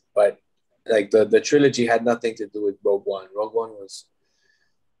the end. But like the trilogy had nothing to do with Rogue One. Rogue One was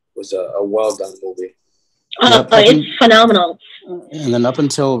a well done movie. It's phenomenal. And then up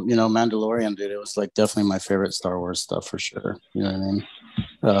until Mandalorian, dude, it was like definitely my favorite Star Wars stuff for sure. You know what I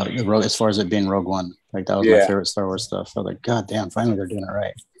mean? As far as it being Rogue One, like that was my favorite Star Wars stuff. I was like, God damn, finally they're doing it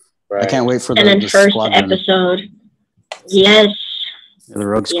right. I can't wait for the first squadron. Episode. Yes. Yeah, the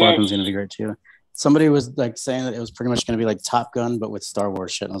Rogue Squadron's gonna be great too. Somebody was like saying that it was pretty much gonna be like Top Gun, but with Star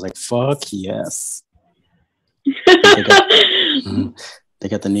Wars shit. And I was like, fuck yes. They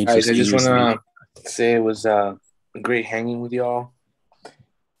got the need for speed. I just wanna say it was great hanging with y'all,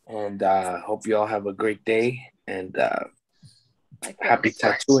 and hope y'all have a great day, and happy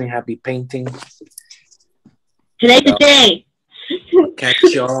tattooing, happy painting. Today's the day. Catch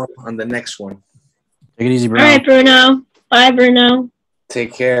y'all on the next one. Take it easy, Bruno. All right, Bruno. Bye, Bruno.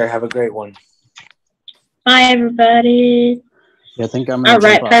 Take care. Have a great one. Bye, everybody. Yeah, I think I'm gonna. All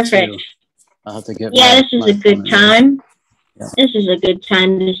right, perfect. Too. I'll have to get. Yeah, this is a good time. Yeah. This is a good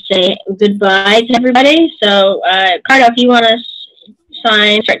time to say goodbye to everybody. So, Cardo, if you want to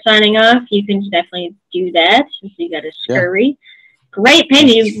start signing off, you can definitely do that since you got to scurry. Yeah. Great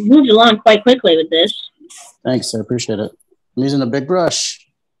painting. You moved along quite quickly with this. Thanks. I appreciate it. I'm using a big brush.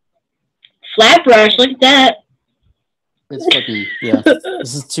 Flat brush. Look at that. It's fucking, yeah.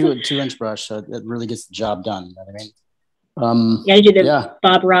 This is 2-inch brush, so it really gets the job done. You know what I mean? You gotta do the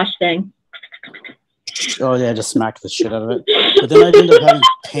Bob Ross thing. Oh yeah, just smacked the shit out of it. But then I'd end up having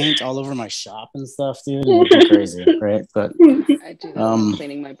paint all over my shop and stuff, dude. It would be crazy, right? But I do that when I'm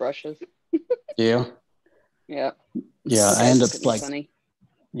cleaning my brushes. Do you? Yeah. Yeah, I end up like funny.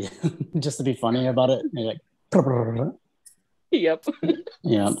 Yeah, just to be funny about it. You're like, yep.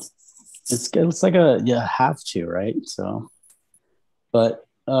 Yeah. It's like have to, right? So, but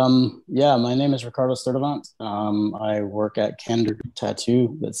my name is Ricardo Sturdivant. I work at Candor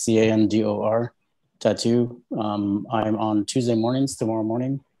Tattoo. That's Candor Tattoo. I'm on Tuesday mornings, tomorrow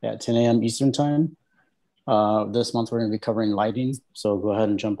morning at 10 a.m. Eastern time. This month we're going to be covering lighting, so go ahead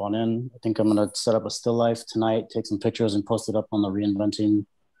and jump on in. I think I'm going to set up a still life tonight, take some pictures, and post it up on the Reinventing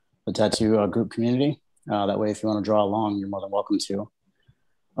the Tattoo group community. That way, if you want to draw along, you're more than welcome to.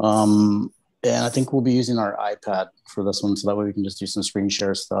 And I think we'll be using our iPad for this one, so that way we can just do some screen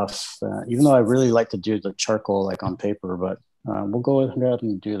share stuff. Even though I really like to do the charcoal like on paper, but we'll go ahead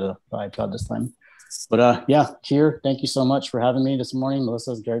and do the iPad this time. But yeah, Kier, thank you so much for having me this morning.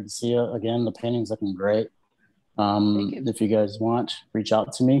 Melissa, it's great to see you again. The painting's looking great. If you guys want, reach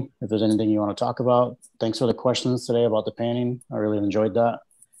out to me if there's anything you want to talk about. Thanks for the questions today about the painting. I really enjoyed that.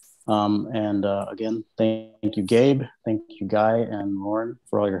 Again, thank you, Gabe. Thank you, Guy and Lauren,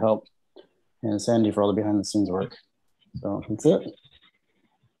 for all your help, and Sandy for all the behind the scenes work. So that's it.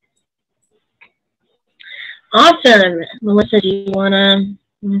 Awesome. Melissa, do you want to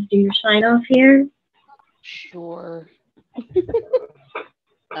do your sign off here? Sure.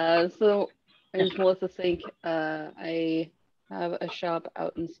 So as Melissa think, I have a shop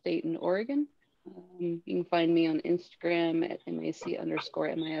out in Staten, Oregon. You can find me on Instagram at MAC_MISSA.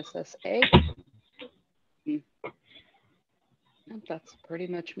 That's pretty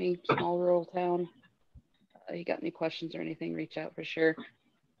much me. Small rural town. You got any questions or anything, reach out for sure.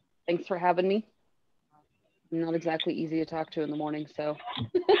 Thanks for having me. I'm not exactly easy to talk to in the morning, so.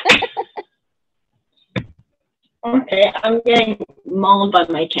 Okay, I'm getting mauled by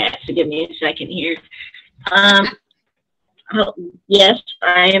my cat, so give me a second here. Yes,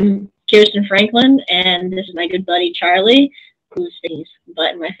 I am Kirsten Franklin, and this is my good buddy Charlie, who's his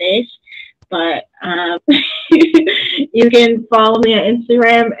butt in my face. But you can follow me on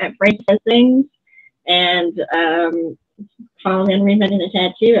Instagram at Frankie Says Things, and follow me on Reinventing the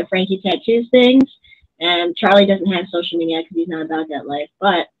Tattoo at Frankie Tattoos Things. And Charlie doesn't have social media because he's not about that life.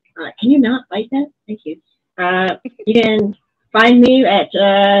 But can you not bite that? Thank you. You can find me at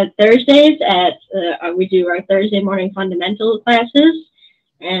Thursdays at we do our Thursday morning fundamental classes,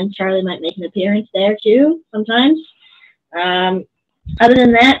 and Charlie might make an appearance there too sometimes. Other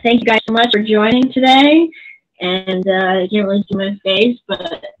than that, thank you guys so much for joining today. And I can't really see my face,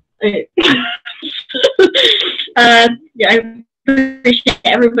 but yeah, I appreciate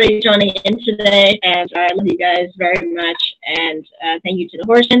everybody joining in today, and I love you guys very much. And thank you to the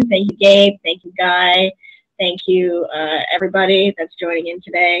horseman, thank you Gabe, thank you Guy, thank you everybody that's joining in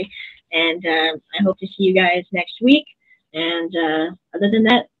today. And I hope to see you guys next week. And other than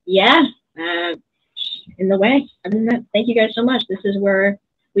that, yeah, in the way. Other than that, thank you guys so much. This is where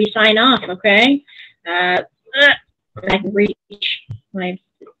we sign off. Okay. I can reach my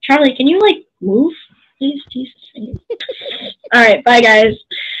Charlie. Can you like move, please? Jesus. All right. Bye, guys.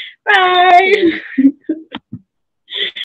 Bye.